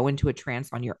of like go into a trance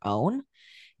on your own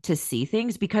to see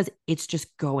things because it's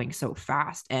just going so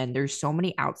fast and there's so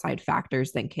many outside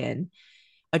factors that can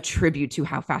attribute to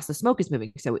how fast the smoke is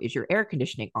moving. So is your air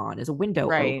conditioning on? Is a window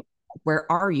open? Right.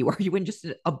 Where are you? Are you in just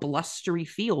a blustery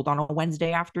field on a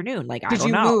Wednesday afternoon? Like I Did don't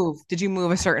you know. move? Did you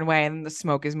move a certain way and the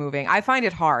smoke is moving? I find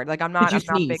it hard. Like Did you I'm not big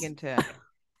sneeze? into.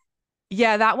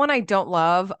 Yeah, that one I don't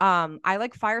love. I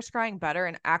like fire scrying better.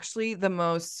 And actually, the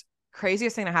most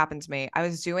craziest thing that happened to me, I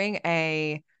was doing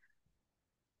a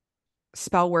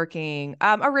spell working,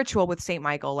 a ritual with Saint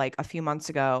Michael like a few months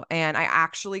ago, and I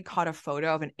actually caught a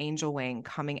photo of an angel wing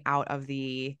coming out of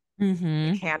the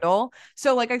Mm-hmm. candle.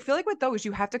 So like I feel like with those,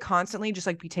 you have to constantly just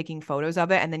like be taking photos of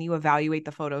it, and then you evaluate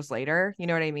the photos later. You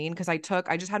know what I mean? Because I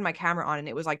just had my camera on, and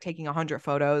it was like taking 100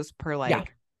 photos per Yeah.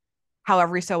 like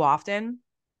however so often.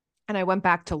 And I went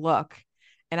back to look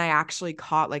and I actually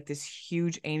caught like this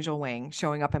huge angel wing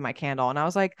showing up in my candle. And I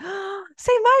was like,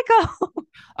 St. Michael,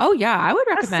 Oh yeah, I would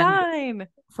a recommend sign.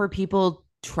 for people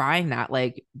trying that.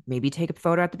 Like maybe take a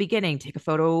photo at the beginning, take a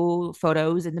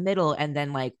photos in the middle, and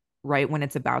then like right when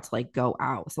it's about to like go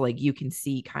out. So like you can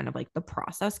see kind of like the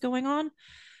process going on.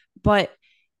 But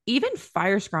even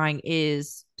fire scrying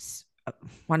is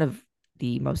one of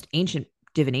the most ancient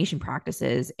divination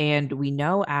practices. And we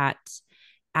know at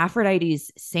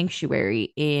Aphrodite's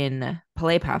sanctuary in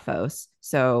Paphos,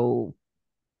 so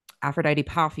Aphrodite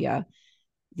Paphia,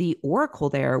 the oracle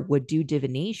there would do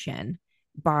divination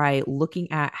by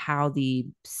looking at how the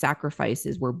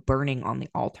sacrifices were burning on the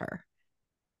altar.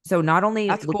 So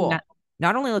That's cool.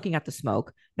 not only looking at the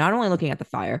smoke, not only looking at the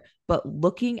fire, but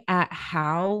looking at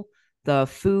how the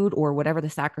food or whatever the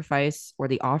sacrifice or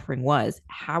the offering was,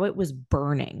 how it was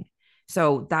burning.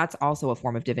 So that's also a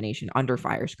form of divination under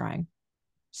fire scrying.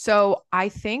 So I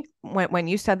think when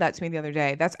you said that to me the other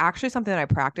day, that's actually something that I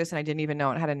practice and I didn't even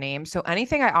know it had a name. So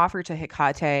anything I offer to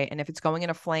Hecate, and if it's going in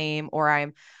a flame or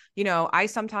I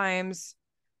sometimes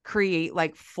create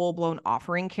like full-blown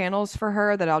offering candles for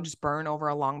her that I'll just burn over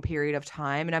a long period of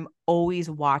time. And I'm always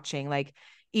watching, like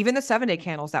even the 7-day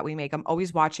candles that we make, I'm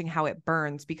always watching how it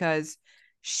burns because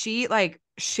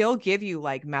she'll give you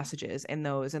like messages in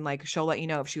those, and like she'll let you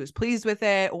know if she was pleased with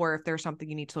it or if there's something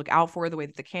you need to look out for, the way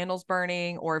that the candle's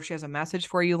burning, or if she has a message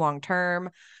for you long term.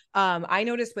 I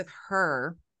noticed with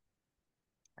her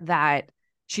that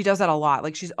she does that a lot.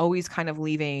 Like she's always kind of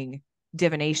leaving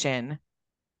divination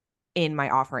in my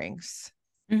offerings.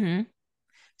 Mm-hmm.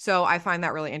 So I find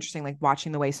that really interesting, like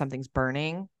watching the way something's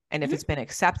burning and if Mm-hmm. it's been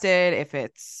accepted, if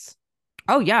it's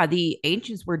Oh, yeah. The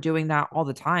ancients were doing that all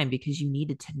the time because you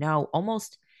needed to know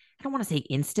almost, I don't want to say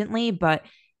instantly, but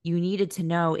you needed to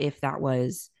know if that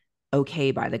was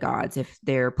okay by the gods, if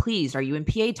they're pleased. Are you in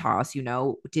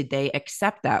pietas? Did they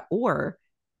accept that or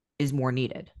is more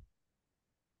needed?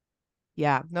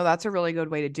 yeah, no, that's a really good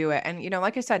way to do it. And,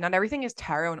 like I said, not everything is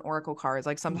tarot and oracle cards.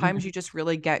 Like sometimes Mm-hmm. you just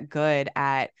really get good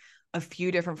at a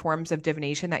few different forms of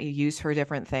divination that you use for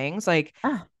different things. Like,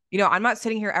 Ah, I'm not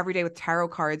sitting here every day with tarot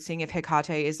cards seeing if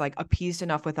Hecate is like appeased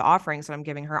enough with the offerings that I'm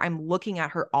giving her. I'm looking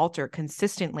at her altar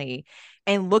consistently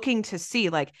and looking to see,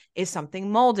 like, is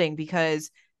something molding?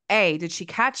 Because A, did she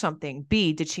catch something?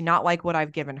 B, did she not like what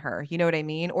I've given her? You know what I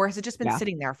mean? Or has it just been yeah.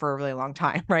 sitting there for a really long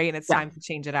time, right? And it's Yeah. time to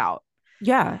change it out.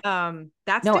 Yeah.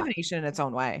 That's No, divination in its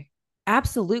own way.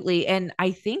 absolutely. And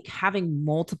I think having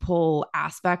multiple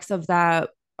aspects of that,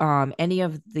 any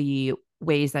of the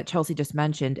ways that Chelsea just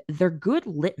mentioned, they're good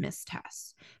litmus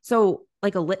tests. So,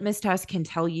 like a litmus test can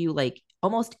tell you, like,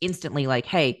 almost instantly, like,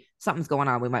 hey, something's going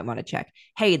on. We might want to check.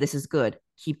 Hey, this is good.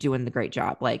 Keep doing the great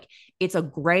job. Like, it's a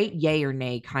great yay or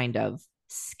nay kind of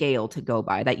scale to go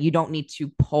by that you don't need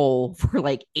to pull for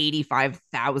like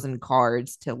 85,000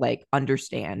 cards to like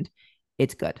understand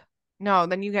it's good. No,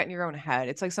 then you get in your own head.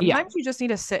 It's like Yeah. sometimes you just need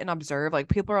to sit and observe. Like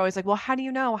people are always like, well, how do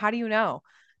you know? How do you know?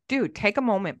 Dude, take a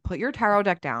moment, put your tarot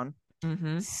deck down,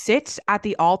 Mm-hmm. sit at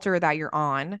the altar that you're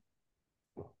on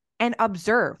and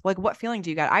observe. Like, what feeling do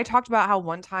you get? I talked about how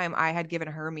one time I had given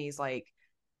Hermes like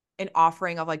an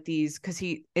offering of like these because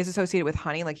he is associated with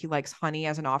honey. Like he likes honey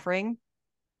as an offering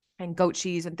and goat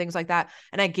cheese and things like that.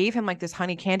 And I gave him like this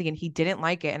honey candy and he didn't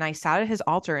like it. And I sat at his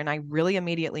altar and I really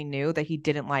immediately knew that he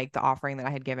didn't like the offering that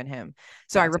I had given him.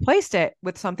 So I That's replaced it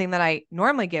with something that I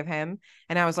normally give him.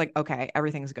 And I was like, okay,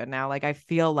 everything's good now. Like I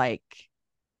feel like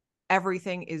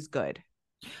everything is good.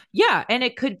 Yeah, and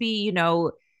it could be,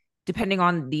 depending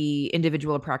on the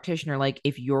individual practitioner, like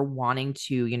if you're wanting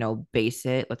to, base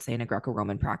it, let's say in a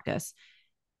Greco-Roman practice,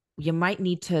 you might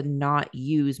need to not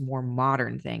use more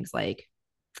modern things like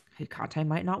Hikate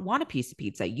might not want a piece of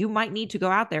pizza. You might need to go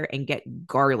out there and get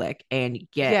garlic and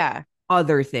get Yeah.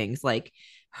 other things. Like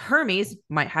Hermes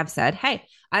might have said, hey,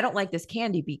 I don't like this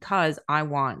candy because I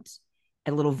want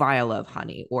a little vial of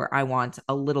honey, or I want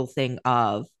a little thing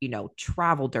of,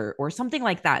 travel dirt or something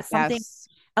like that. Something Yes.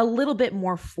 a little bit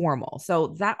more formal.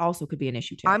 So that also could be an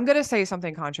issue too. I'm going to say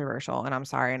something controversial and I'm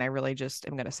sorry. And I really just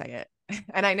am going to say it.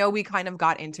 And I know we kind of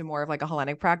got into more of like a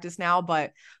Hellenic practice now,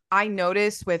 but I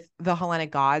notice with the Hellenic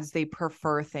gods, they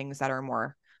prefer things that are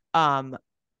more um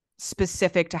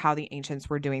specific to how the ancients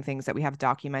were doing things that we have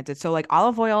documented. So like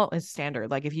olive oil is standard.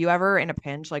 Like if you ever in a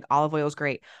pinch, like olive oil is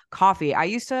great. Coffee.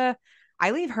 I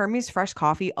leave Hermes fresh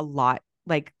coffee a lot.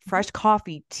 Like fresh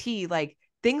coffee, tea, like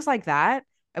things like that,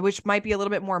 which might be a little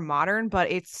bit more modern,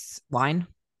 but it's Wine.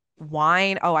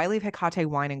 wine. Oh, I leave Hecate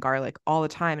wine and garlic all the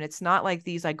time. And it's not like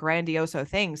these like grandioso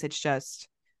things. It's just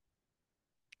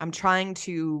I'm trying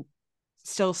to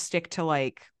still stick to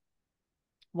like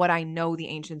what I know the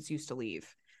ancients used to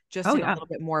leave, just Oh in a yeah. little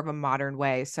bit more of a modern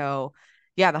way. So,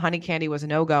 yeah, the honey candy was a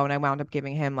no go, and I wound up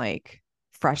giving him like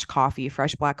fresh coffee,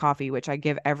 fresh black coffee, which I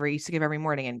used to give every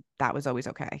morning, and that was always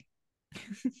okay.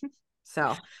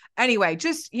 So, anyway,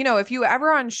 just if you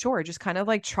ever unsure, just kind of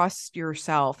like trust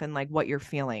yourself and like what you're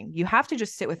feeling. You have to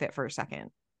just sit with it for a second.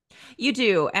 You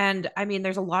do. And I mean,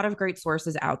 there's a lot of great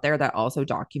sources out there that also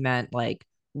document like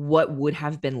what would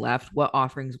have been left, what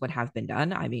offerings would have been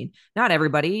done. I mean, not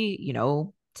everybody,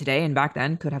 today and back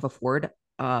then could have afford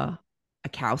a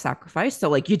cow sacrifice. So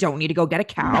like you don't need to go get a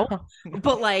cow. No, no.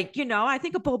 But like, I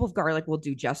think a bulb of garlic will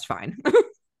do just fine.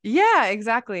 Yeah,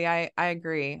 exactly. I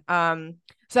agree.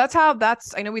 So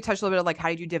that's I know we touched a little bit of like how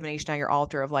do you do divination on your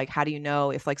altar of like how do you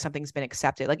know if like something's been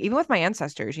accepted? Like even with my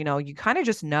ancestors, you kind of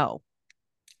just know.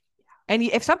 And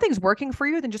if something's working for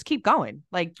you, then just keep going.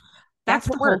 Like that's That's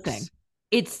what the whole thing.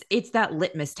 works. It's that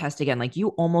litmus test again. Like you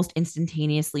almost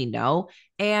instantaneously know.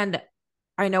 And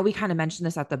I know we kind of mentioned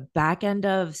this at the back end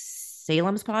of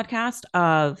Salem's podcast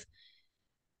of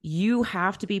you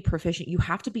have to be proficient. You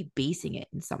have to be basing it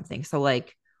in something. So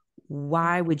like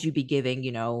why would you be giving,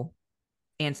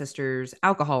 ancestors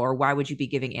alcohol, or why would you be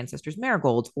giving ancestors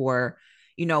marigolds, or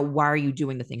why are you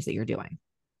doing the things that you're doing?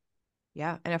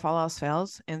 Yeah. And if all else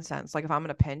fails, incense. Like if I'm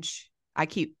in a pinch, I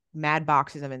keep mad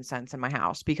boxes of incense in my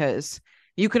house because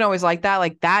you can always like that.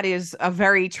 Like that is a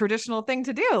very traditional thing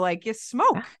to do. Like you Yeah.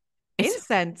 smoke It's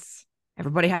incense.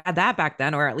 everybody had that back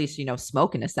then, or at least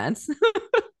smoke in a sense.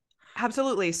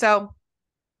 Absolutely. So,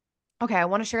 okay, I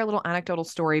want to share a little anecdotal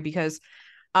story because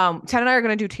Ted and I are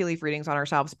going to do tea leaf readings on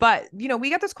ourselves, but we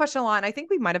get this question a lot, and I think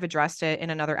we might have addressed it in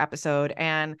another episode.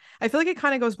 And I feel like it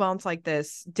kind of goes well into like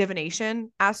this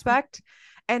divination aspect.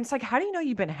 And it's like, how do you know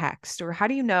you've been hexed, or how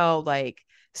do you know like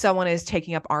someone is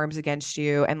taking up arms against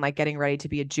you and like getting ready to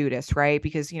be a Judas, right?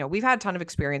 Because we've had a ton of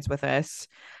experience with this.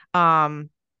 Um,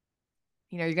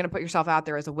 you're going to put yourself out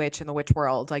there as a witch in the witch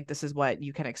world. Like this is what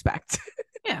you can expect.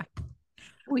 Yeah.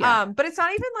 Oh yeah. But it's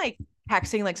not even like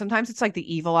hexing. Like sometimes it's like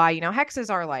the evil eye. Hexes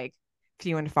are like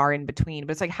few and far in between,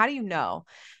 but it's like, how do you know?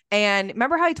 And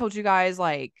remember how I told you guys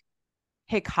like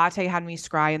Hecate had me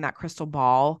scry in that crystal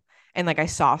ball and like I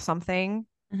saw something.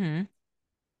 Mm-hmm.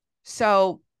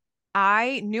 So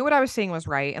I knew what I was seeing was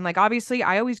right. And like obviously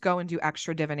I always go and do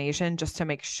extra divination just to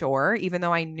make sure, even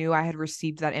though I knew I had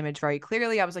received that image very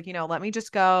clearly. I was like, let me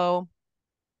just go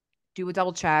do a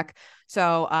double check.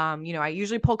 So, I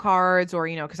usually pull cards or,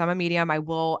 because I'm a medium, I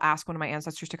will ask one of my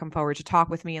ancestors to come forward to talk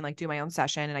with me and like do my own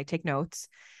session and I take notes.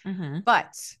 Mm-hmm.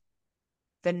 But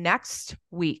the next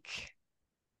week,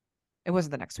 it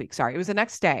wasn't the next week, sorry, it was the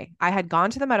next day. I had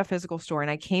gone to the metaphysical store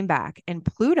and I came back and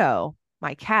Pluto,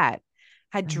 my cat,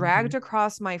 had Mm-hmm. dragged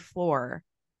across my floor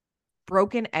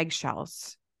broken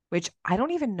eggshells, which I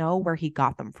don't even know where he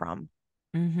got them from.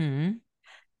 Mm-hmm.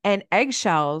 And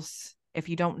eggshells, if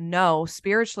you don't know,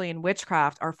 spiritually in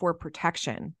witchcraft are for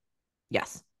protection.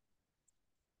 Yes.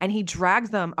 And he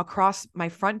dragged them across my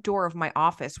front door of my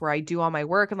office where I do all my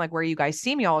work and like where you guys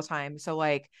see me all the time. So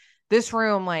like this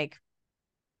room like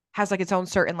has like its own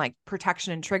certain like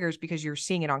protection and triggers because you're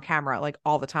seeing it on camera like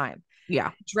all the time.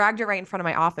 Yeah. Dragged it right in front of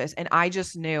my office and I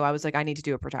just knew I was like I need to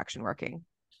do a protection working.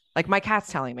 Like my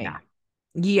cat's telling Yeah.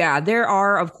 me. Yeah, there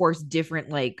are of course different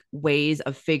like ways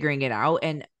of figuring it out,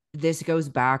 and this goes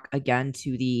back again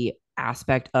to the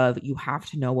aspect of you have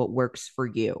to know what works for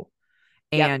you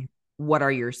Yep. and what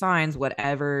are your signs,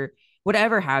 whatever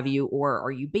have you, or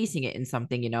are you basing it in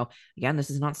something, again, this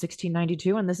is not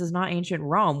 1692 and this is not ancient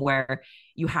Rome where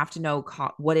you have to know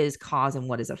what is cause and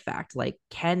what is effect. Like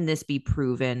can this be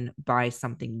proven by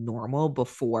something normal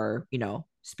before,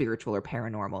 spiritual or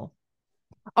paranormal?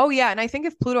 Oh yeah, and I think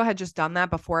if Pluto had just done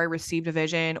that before I received a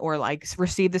vision or like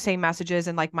received the same messages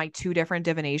in like my two different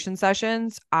divination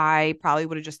sessions, I probably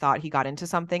would have just thought he got into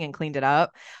something and cleaned it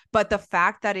up. But the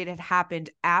fact that it had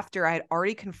happened after I had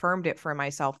already confirmed it for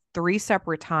myself three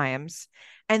separate times,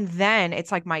 and then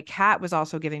it's like my cat was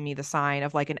also giving me the sign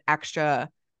of like an extra,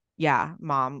 yeah,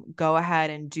 mom, go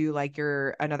ahead and do like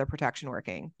your another protection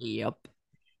working. Yep.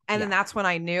 And then Yeah. that's when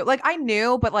I knew, like I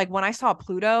knew, but like when I saw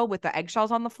Pluto with the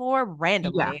eggshells on the floor Yeah.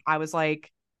 randomly, I was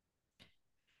like,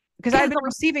 because I Because had it's been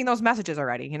almost receiving those messages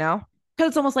already. because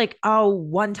it's almost like, oh,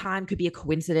 one time could be a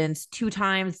coincidence, two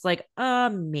times it's like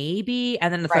maybe,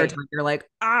 and then the third Right. time you're like,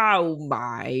 oh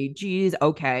my geez,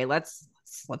 okay, let's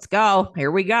go,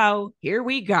 here we go.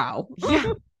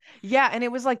 Yeah. Yeah. And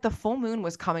it was like the full moon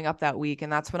was coming up that week.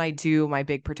 And that's when I do my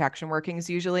big protection workings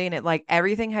usually. And it like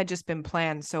everything had just been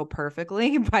planned so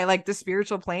perfectly by like the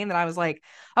spiritual plane that I was like,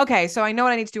 okay, so I know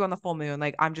what I need to do on the full moon.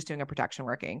 Like I'm just doing a protection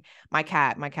working. My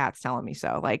cat's telling me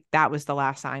so. Like that was the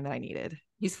last sign that I needed.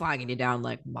 He's flagging you down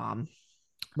like, mom,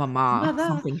 mama, Mother.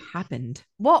 something happened.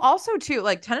 Well, also too,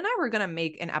 like Ten and I were gonna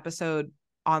make an episode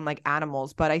on like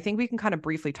animals, but I think we can kind of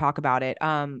briefly talk about it.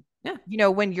 Yeah.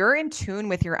 When you're in tune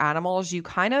with your animals, you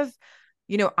kind of,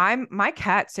 my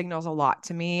cat signals a lot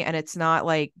to me, and it's not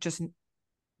like just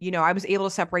I was able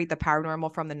to separate the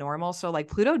paranormal from the normal. So like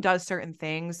Pluto does certain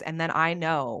things and then I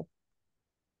know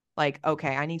like,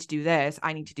 okay, I need to do this.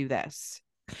 I need to do this,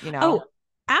 you know? Oh,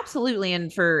 absolutely.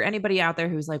 And for anybody out there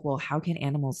who's like, well, how can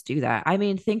animals do that? I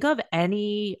mean, think of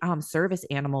any service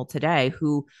animal today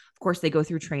who, of course, they go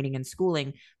through training and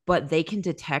schooling, but they can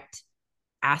detect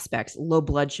aspects, low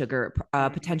blood sugar,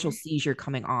 potential Mhm. seizure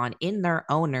coming on in their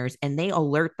owners, and they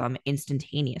alert them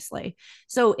instantaneously.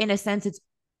 So, in a sense, it's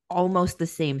almost the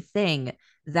same thing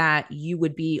that you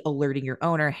would be alerting your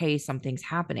owner, hey, something's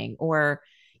happening. Or,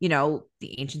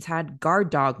 the ancients had guard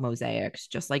dog mosaics,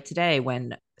 just like today,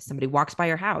 when somebody walks by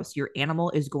your house, your animal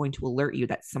is going to alert you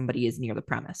that somebody is near the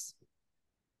premise.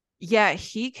 Yeah,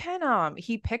 he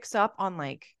picks up on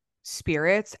like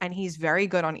spirits and he's very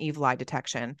good on evil eye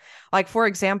detection. Like for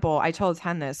example, I told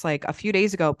Hen this like a few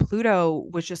days ago, Pluto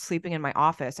was just sleeping in my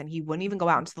office and he wouldn't even go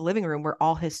out into the living room where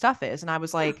all his stuff is. And I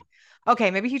was like, okay,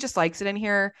 maybe he just likes it in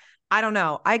here. I don't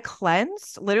know. I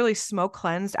cleansed, literally smoke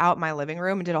cleansed out my living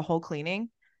room and did a whole cleaning.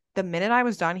 The minute I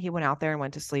was done, he went out there and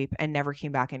went to sleep and never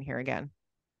came back in here again.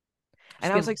 And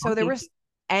Just I was feeling like, so there funky. was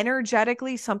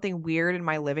energetically something weird in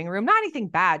my living room, not anything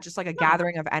bad, just like a No.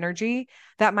 gathering of energy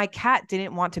that my cat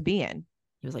didn't want to be in.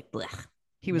 He was like, blech.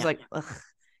 He was No. like, ugh,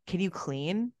 can you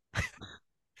clean?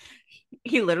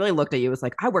 He literally looked at you, was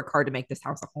like, I work hard to make this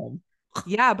house a home.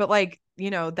 Yeah, but like,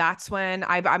 that's when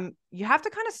you have to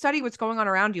kind of study what's going on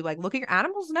around you. Like, look at your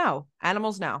animals. No,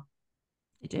 animals, no,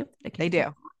 They do. They can they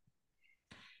detect. do.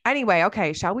 Anyway,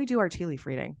 okay, shall we do our tea leaf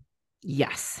reading?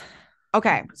 Yes.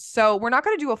 Okay, so we're not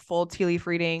going to do a full tea leaf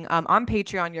reading. On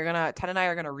Patreon, Ted and I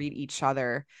are gonna read each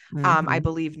other. I Mm-hmm.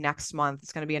 believe next month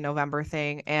it's gonna be a November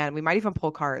thing, and we might even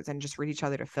pull cards and just read each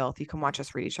other to filth. You can watch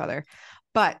us read each other,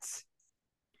 but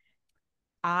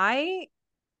I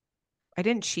I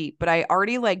didn't cheat, but I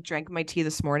already like drank my tea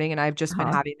this morning, and I've just been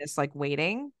Uh-huh. having this like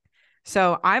waiting.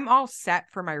 So I'm all set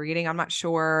for my reading. I'm not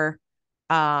sure,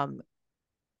 um,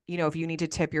 if you need to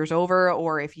tip yours over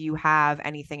or if you have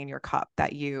anything in your cup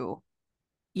that you.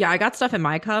 Yeah, I got stuff in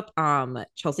my cup.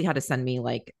 Chelsea had to send me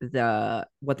like the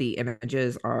what the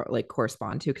images are like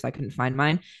correspond to because I couldn't find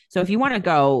mine. So if you want to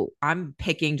go, I'm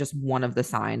picking just one of the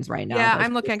signs right now. Yeah, That's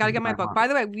I'm looking. I gotta the get my I book. want. By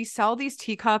the way, we sell these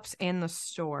teacups in the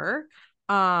store.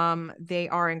 They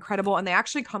are incredible and they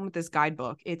actually come with this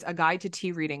guidebook. It's a guide to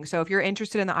tea reading. So if you're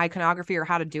interested in the iconography or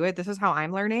how to do it, this is how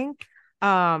I'm learning.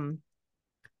 Um,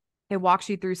 it walks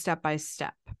you through step by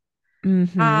step.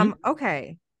 Mm-hmm.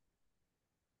 Okay.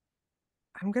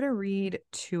 I'm gonna read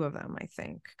two of them, I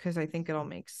think, because I think it'll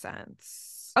make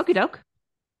sense. Okie doke.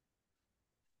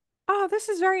 Oh, this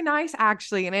is very nice,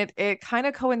 actually. And it kind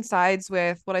of coincides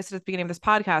with what I said at the beginning of this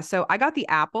podcast. So I got the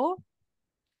apple.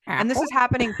 And this Apple. is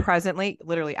happening presently,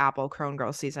 literally Apple Crone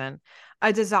Girl season.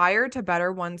 A desire to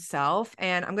better oneself.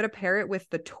 And I'm going to pair it with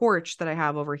the torch that I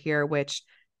have over here, which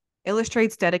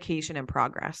illustrates dedication and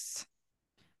progress.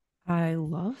 I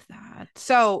love that.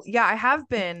 So, yeah, I have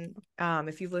been,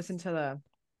 if you've listened to the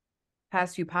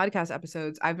past few podcast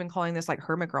episodes, I've been calling this like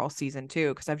Hermit Girl season too,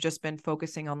 because I've just been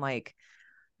focusing on like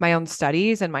my own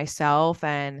studies and myself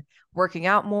and working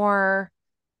out more,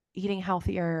 eating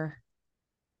healthier,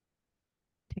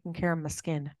 taking care of my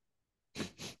skin.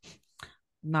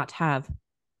 Not have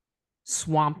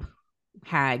swamp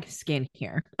hag skin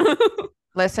here.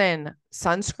 Listen,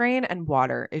 sunscreen and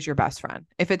water is your best friend.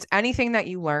 If it's anything that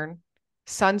you learn,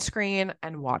 sunscreen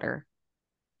and water.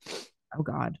 Oh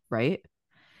God, right?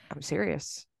 I'm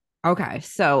serious. Okay,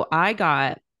 so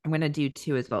I'm gonna do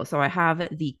two as well. So I have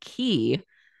the key,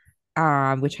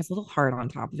 which has a little heart on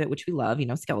top of it, which we love,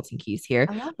 skeleton keys here.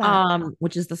 I love that.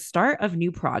 Which is the start of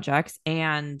new projects.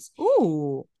 And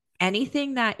Ooh.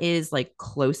 anything that is like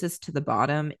closest to the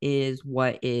bottom is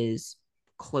what is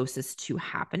closest to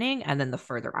happening, and then the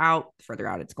further out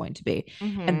it's going to be.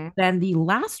 And Mm-hmm. then the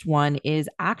last one is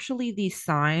actually the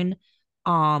sign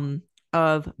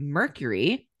of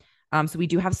Mercury. So we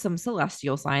do have some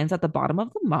celestial signs at the bottom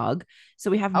of the mug.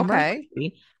 So we have Okay.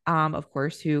 Mercury, of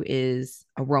course, who is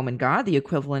a Roman god, the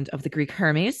equivalent of the Greek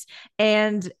Hermes.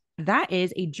 And that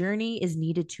is a journey is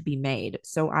needed to be made.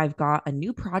 So I've got a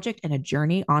new project and a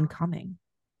journey oncoming.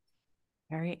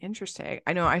 Very interesting.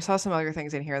 I know I saw some other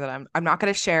things in here that I'm not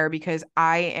going to share because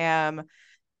I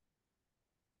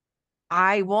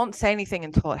won't say anything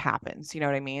until it happens. You know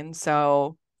what I mean?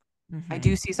 So I Mm-hmm.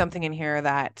 do see something in here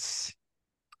that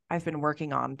I've been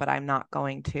working on, but I'm not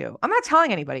telling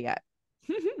anybody yet.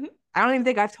 I don't even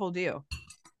think I've told you.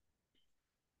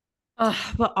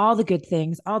 But all the good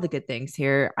things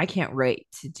here. I can't wait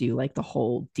to do like the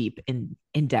whole deep in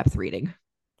depth reading.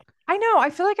 I know. I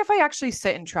feel like if I actually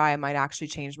sit and try, I might actually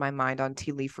change my mind on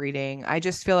tea leaf reading. I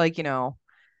just feel like,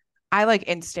 I like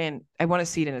instant. I want to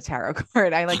see it in a tarot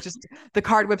card. I like just the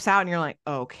card whips out and you're like,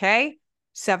 okay,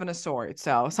 seven of swords.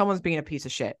 So someone's being a piece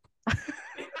of shit.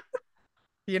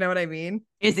 You know what I mean?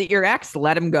 Is it your ex?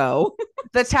 Let him go.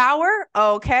 The tower.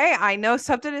 Okay, I know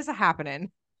something is happening.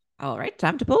 All right,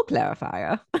 time to pull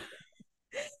clarifier.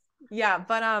 Yeah,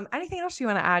 but anything else you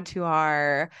want to add to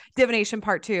our divination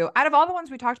part two? Out of all the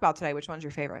ones we talked about today, which one's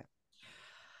your favorite?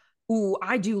 Ooh,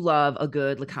 I do love a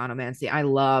good Laconomancy. I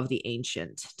love the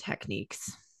ancient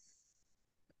techniques.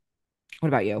 What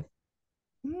about you?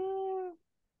 Mm,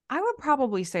 I would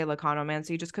probably say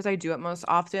Laconomancy just because I do it most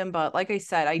often. But like I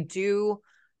said, I do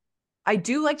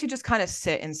like to just kind of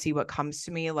sit and see what comes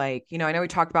to me. Like, I know we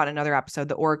talked about in another episode,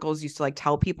 the oracles used to like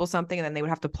tell people something and then they would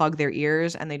have to plug their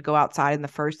ears and they'd go outside and the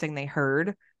first thing they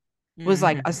heard was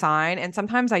like a Mm-hmm. sign. And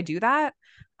sometimes I do that.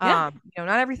 Yeah.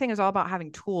 Not everything is all about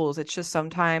having tools. It's just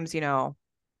sometimes,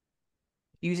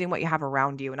 using what you have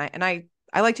around you. And I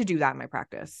like to do that in my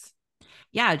practice.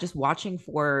 Yeah, just watching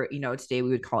for, today we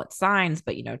would call it signs,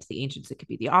 but, to the ancients, it could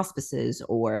be the auspices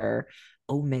or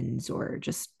omens or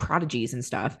just prodigies and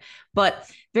stuff. But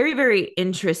very, very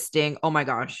interesting. Oh my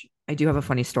gosh. I do have a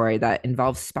funny story that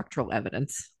involves spectral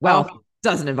evidence. Oh, Well,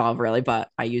 doesn't involve really, but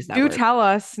I use that do word. tell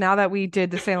us now that we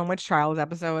did the Salem witch trials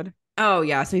episode. Oh,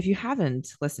 yeah. So if you haven't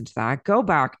listened to that, go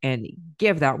back and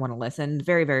give that one a listen.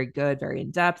 Very, very good, very in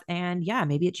depth. And yeah,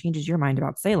 maybe it changes your mind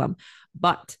about Salem.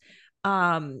 But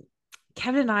um,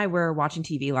 Kevin and I were watching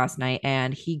TV last night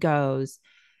and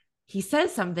he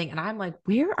says something, and I'm like,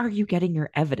 where are you getting your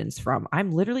evidence from?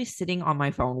 I'm literally sitting on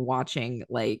my phone watching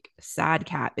like sad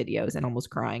cat videos and almost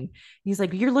crying. He's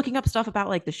like, you're looking up stuff about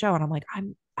like the show. And I'm like,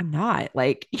 I'm not.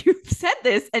 Like, you've said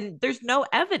this and there's no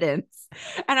evidence.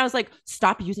 And I was like,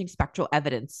 stop using spectral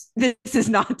evidence. This is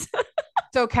not.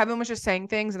 So Kevin was just saying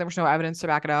things and there was no evidence to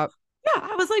back it up. Yeah,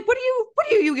 I was like, what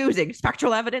are you using?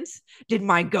 Spectral evidence? Did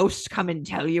my ghost come and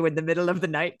tell you in the middle of the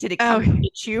night? Did it come Oh, and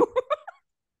get you?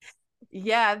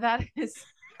 yeah, that is.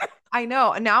 I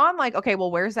know. Now I'm like, okay,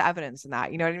 well, where's the evidence in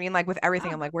that? You know what I mean? Like with everything,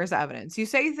 Yeah. I'm like, where's the evidence? You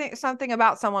say something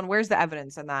about someone, where's the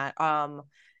evidence in that?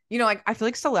 Like I feel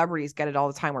like celebrities get it all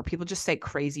the time where people just say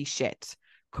crazy shit.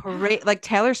 Like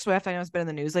Taylor Swift, I know it's been in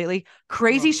the news lately.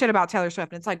 Crazy shit about Taylor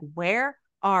Swift. And it's like, where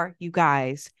are you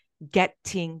guys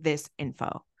getting this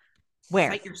info?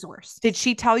 Where? Cite your source. Did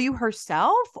she tell you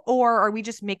herself, or are we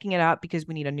just making it up because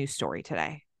we need a news story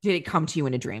today? Did it come to you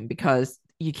in a dream? Because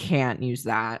you can't use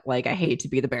that. Like, I hate to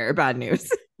be the bearer of bad news.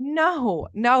 No,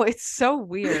 no, it's so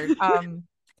weird.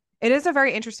 It is a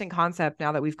very interesting concept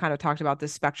now that we've kind of talked about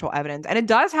this spectral evidence. And it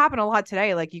does happen a lot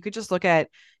today. Like you could just look at,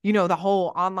 the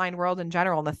whole online world in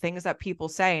general and the things that people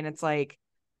say. And it's like,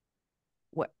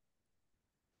 what,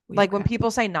 We like when okay? people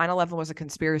say 9/11 was a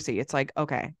conspiracy, it's like,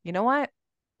 okay, you know what?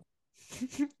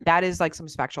 That is like some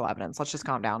spectral evidence. Let's just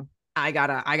calm down. I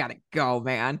gotta go,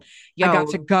 man. I got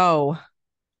to Yo, go.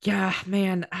 yeah,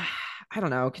 man. I don't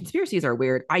know. Conspiracies are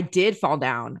weird. I did fall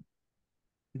down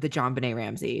the John Benet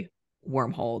Ramsey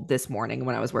wormhole this morning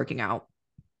when I was working out.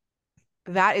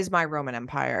 That is my Roman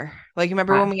Empire. Like, you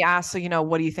remember when Uh, we asked, so,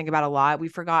 what do you think about a lot? We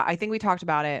forgot. I think we talked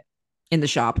about it in the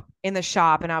shop. in the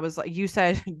shop. And I was like, you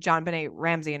said John Benet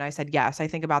Ramsey. And I said, yes, I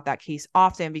think about that case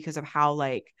often because of how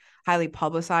like highly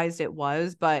publicized it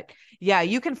was. But yeah,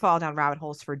 you can fall down rabbit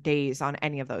holes for days on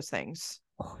any of those things.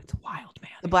 Oh, it's wild,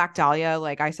 man. The Black Dahlia,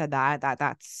 like I said,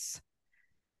 that's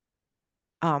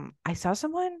I saw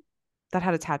someone that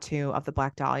had a tattoo of the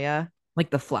Black Dahlia. Like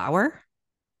the flower.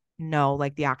 No,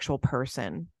 like the actual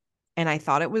person. And I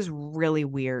thought it was really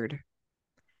weird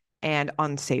and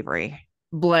unsavory.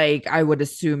 Like, I would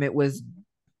assume it was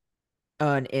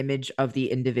an image of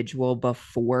the individual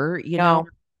before, No,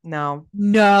 no,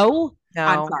 No,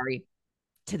 I'm no, sorry.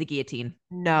 To the guillotine.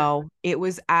 no. It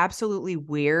was absolutely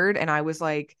weird. And I was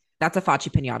like, That's a Facci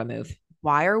Pinata move.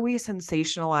 why are we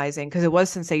sensationalizing? Because it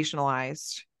was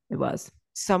sensationalized. It was.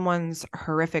 Someone's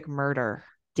horrific murder.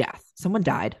 Death. Someone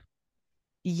died.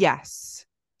 Yes,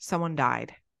 someone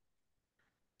died. Ooh,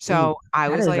 So I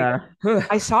that was is like, a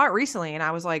I saw it recently and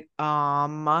I was like,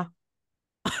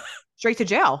 straight to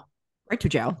jail. right to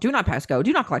jail. Do not pass go.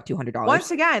 Do not collect $200.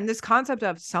 Once again, this concept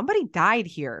of somebody died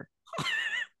here.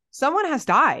 Someone has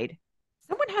died.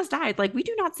 Someone has died. Like, we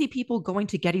do not see people going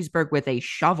to Gettysburg with a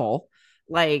shovel.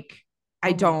 Like, I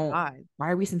Oh my don't. God. Why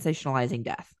are we sensationalizing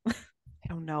death? I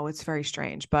don't know. It's very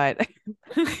strange. But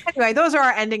anyway, those are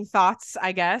our ending thoughts,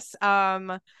 I guess.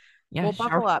 Yeah, We'll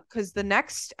buckle sure. up because the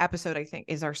next episode, I think,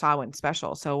 is our Samhain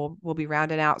special. So we'll be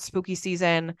rounding out spooky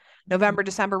season. November,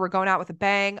 December, we're going out with a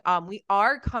bang. We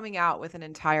are coming out with an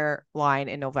entire line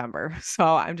in November. So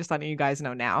I'm just letting you guys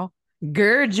know now.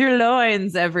 Gird your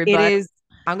loins, It everybody. is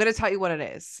I'm going to tell you what it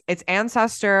is. It's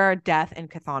ancestor, death, and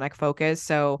chthonic focus.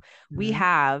 So we Mhm.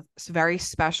 have very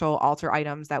special altar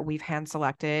items that we've hand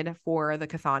selected for the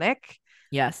chthonic.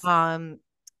 Yes. Um,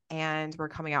 and we're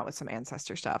coming out with some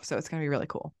ancestor stuff. So it's going to be really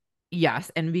cool.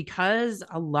 Yes. And because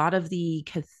a lot of the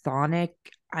chthonic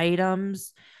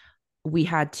items we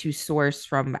had to source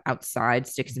from outside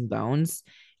sticks and bones,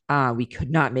 we could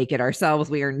not make it ourselves.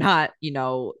 We are not,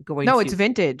 going No, to, it's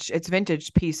vintage. It's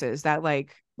vintage pieces that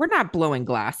like, we're not blowing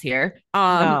glass here.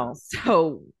 no.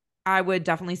 So I would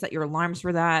definitely set your alarms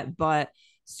for that. But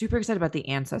super excited about the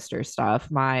ancestor stuff.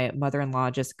 My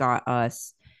mother-in-law just got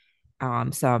us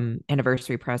some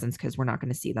anniversary presents because we're not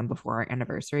going to see them before our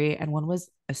anniversary. And one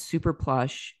was a super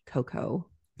plush Coco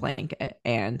blanket.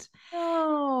 And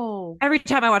No. every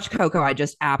time I watch Coco, I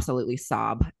just absolutely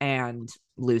sob and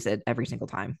lose it every single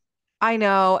time. I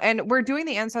know. And we're doing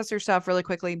the ancestor stuff really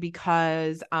quickly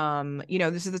because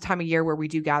this is the time of year where we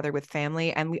do gather with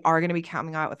family and we are going to be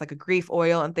coming out with like a grief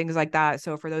oil and things like that.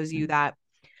 So for those of you that,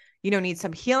 need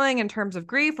some healing in terms of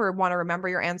grief or want to remember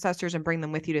your ancestors and bring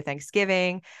them with you to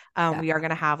Thanksgiving, Yeah. we are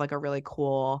going to have like a really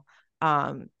cool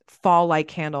fall light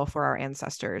candle for our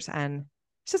ancestors and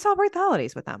just to celebrate the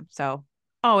holidays with them. So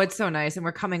Oh, it's so nice. And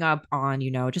we're coming up on,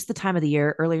 just the time of the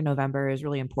year. Early November is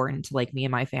really important to like me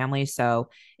and my family. So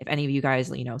if any of you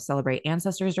guys, celebrate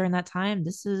ancestors during that time,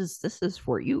 this is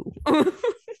for you.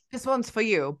 this one's for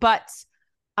you. But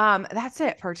that's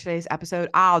it for today's episode.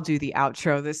 I'll do the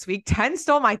outro this week. 10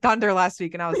 stole my thunder last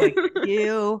week, and I was like,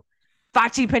 you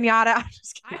Fachi Pinata. I'm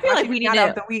just I kidding. feel Fachi like Pinata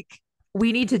of the week.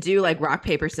 we need to do like rock,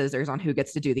 paper, scissors on who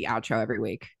gets to do the outro every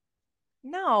week.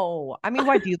 No. I mean,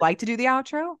 what do you like to do the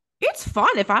outro? It's fun.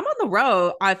 If I'm on the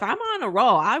road, if I'm on a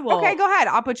roll, I Okay, will. go ahead.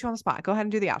 I'll put you on the spot. Go ahead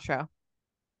and do the outro.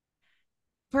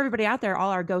 For everybody out there,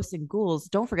 all our ghosts and ghouls,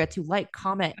 don't forget to like,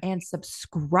 comment, and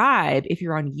subscribe. If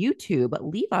you're on YouTube,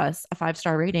 leave us a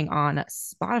 5-star rating on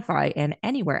Spotify and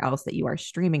anywhere else that you are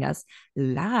streaming us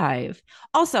live.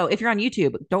 Also, if you're on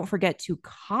YouTube, don't forget to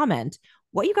comment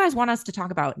what you guys want us to talk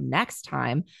about next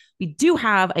time. We do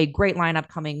have a great lineup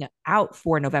coming out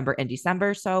for November and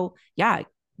December. So, yeah,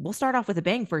 we'll start off with a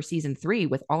bang for season 3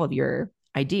 with all of your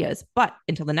ideas. But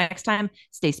until the next time,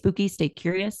 stay spooky, stay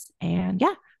curious, and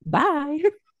yeah, bye.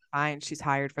 Fine. She's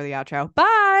hired for the outro.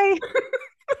 Bye.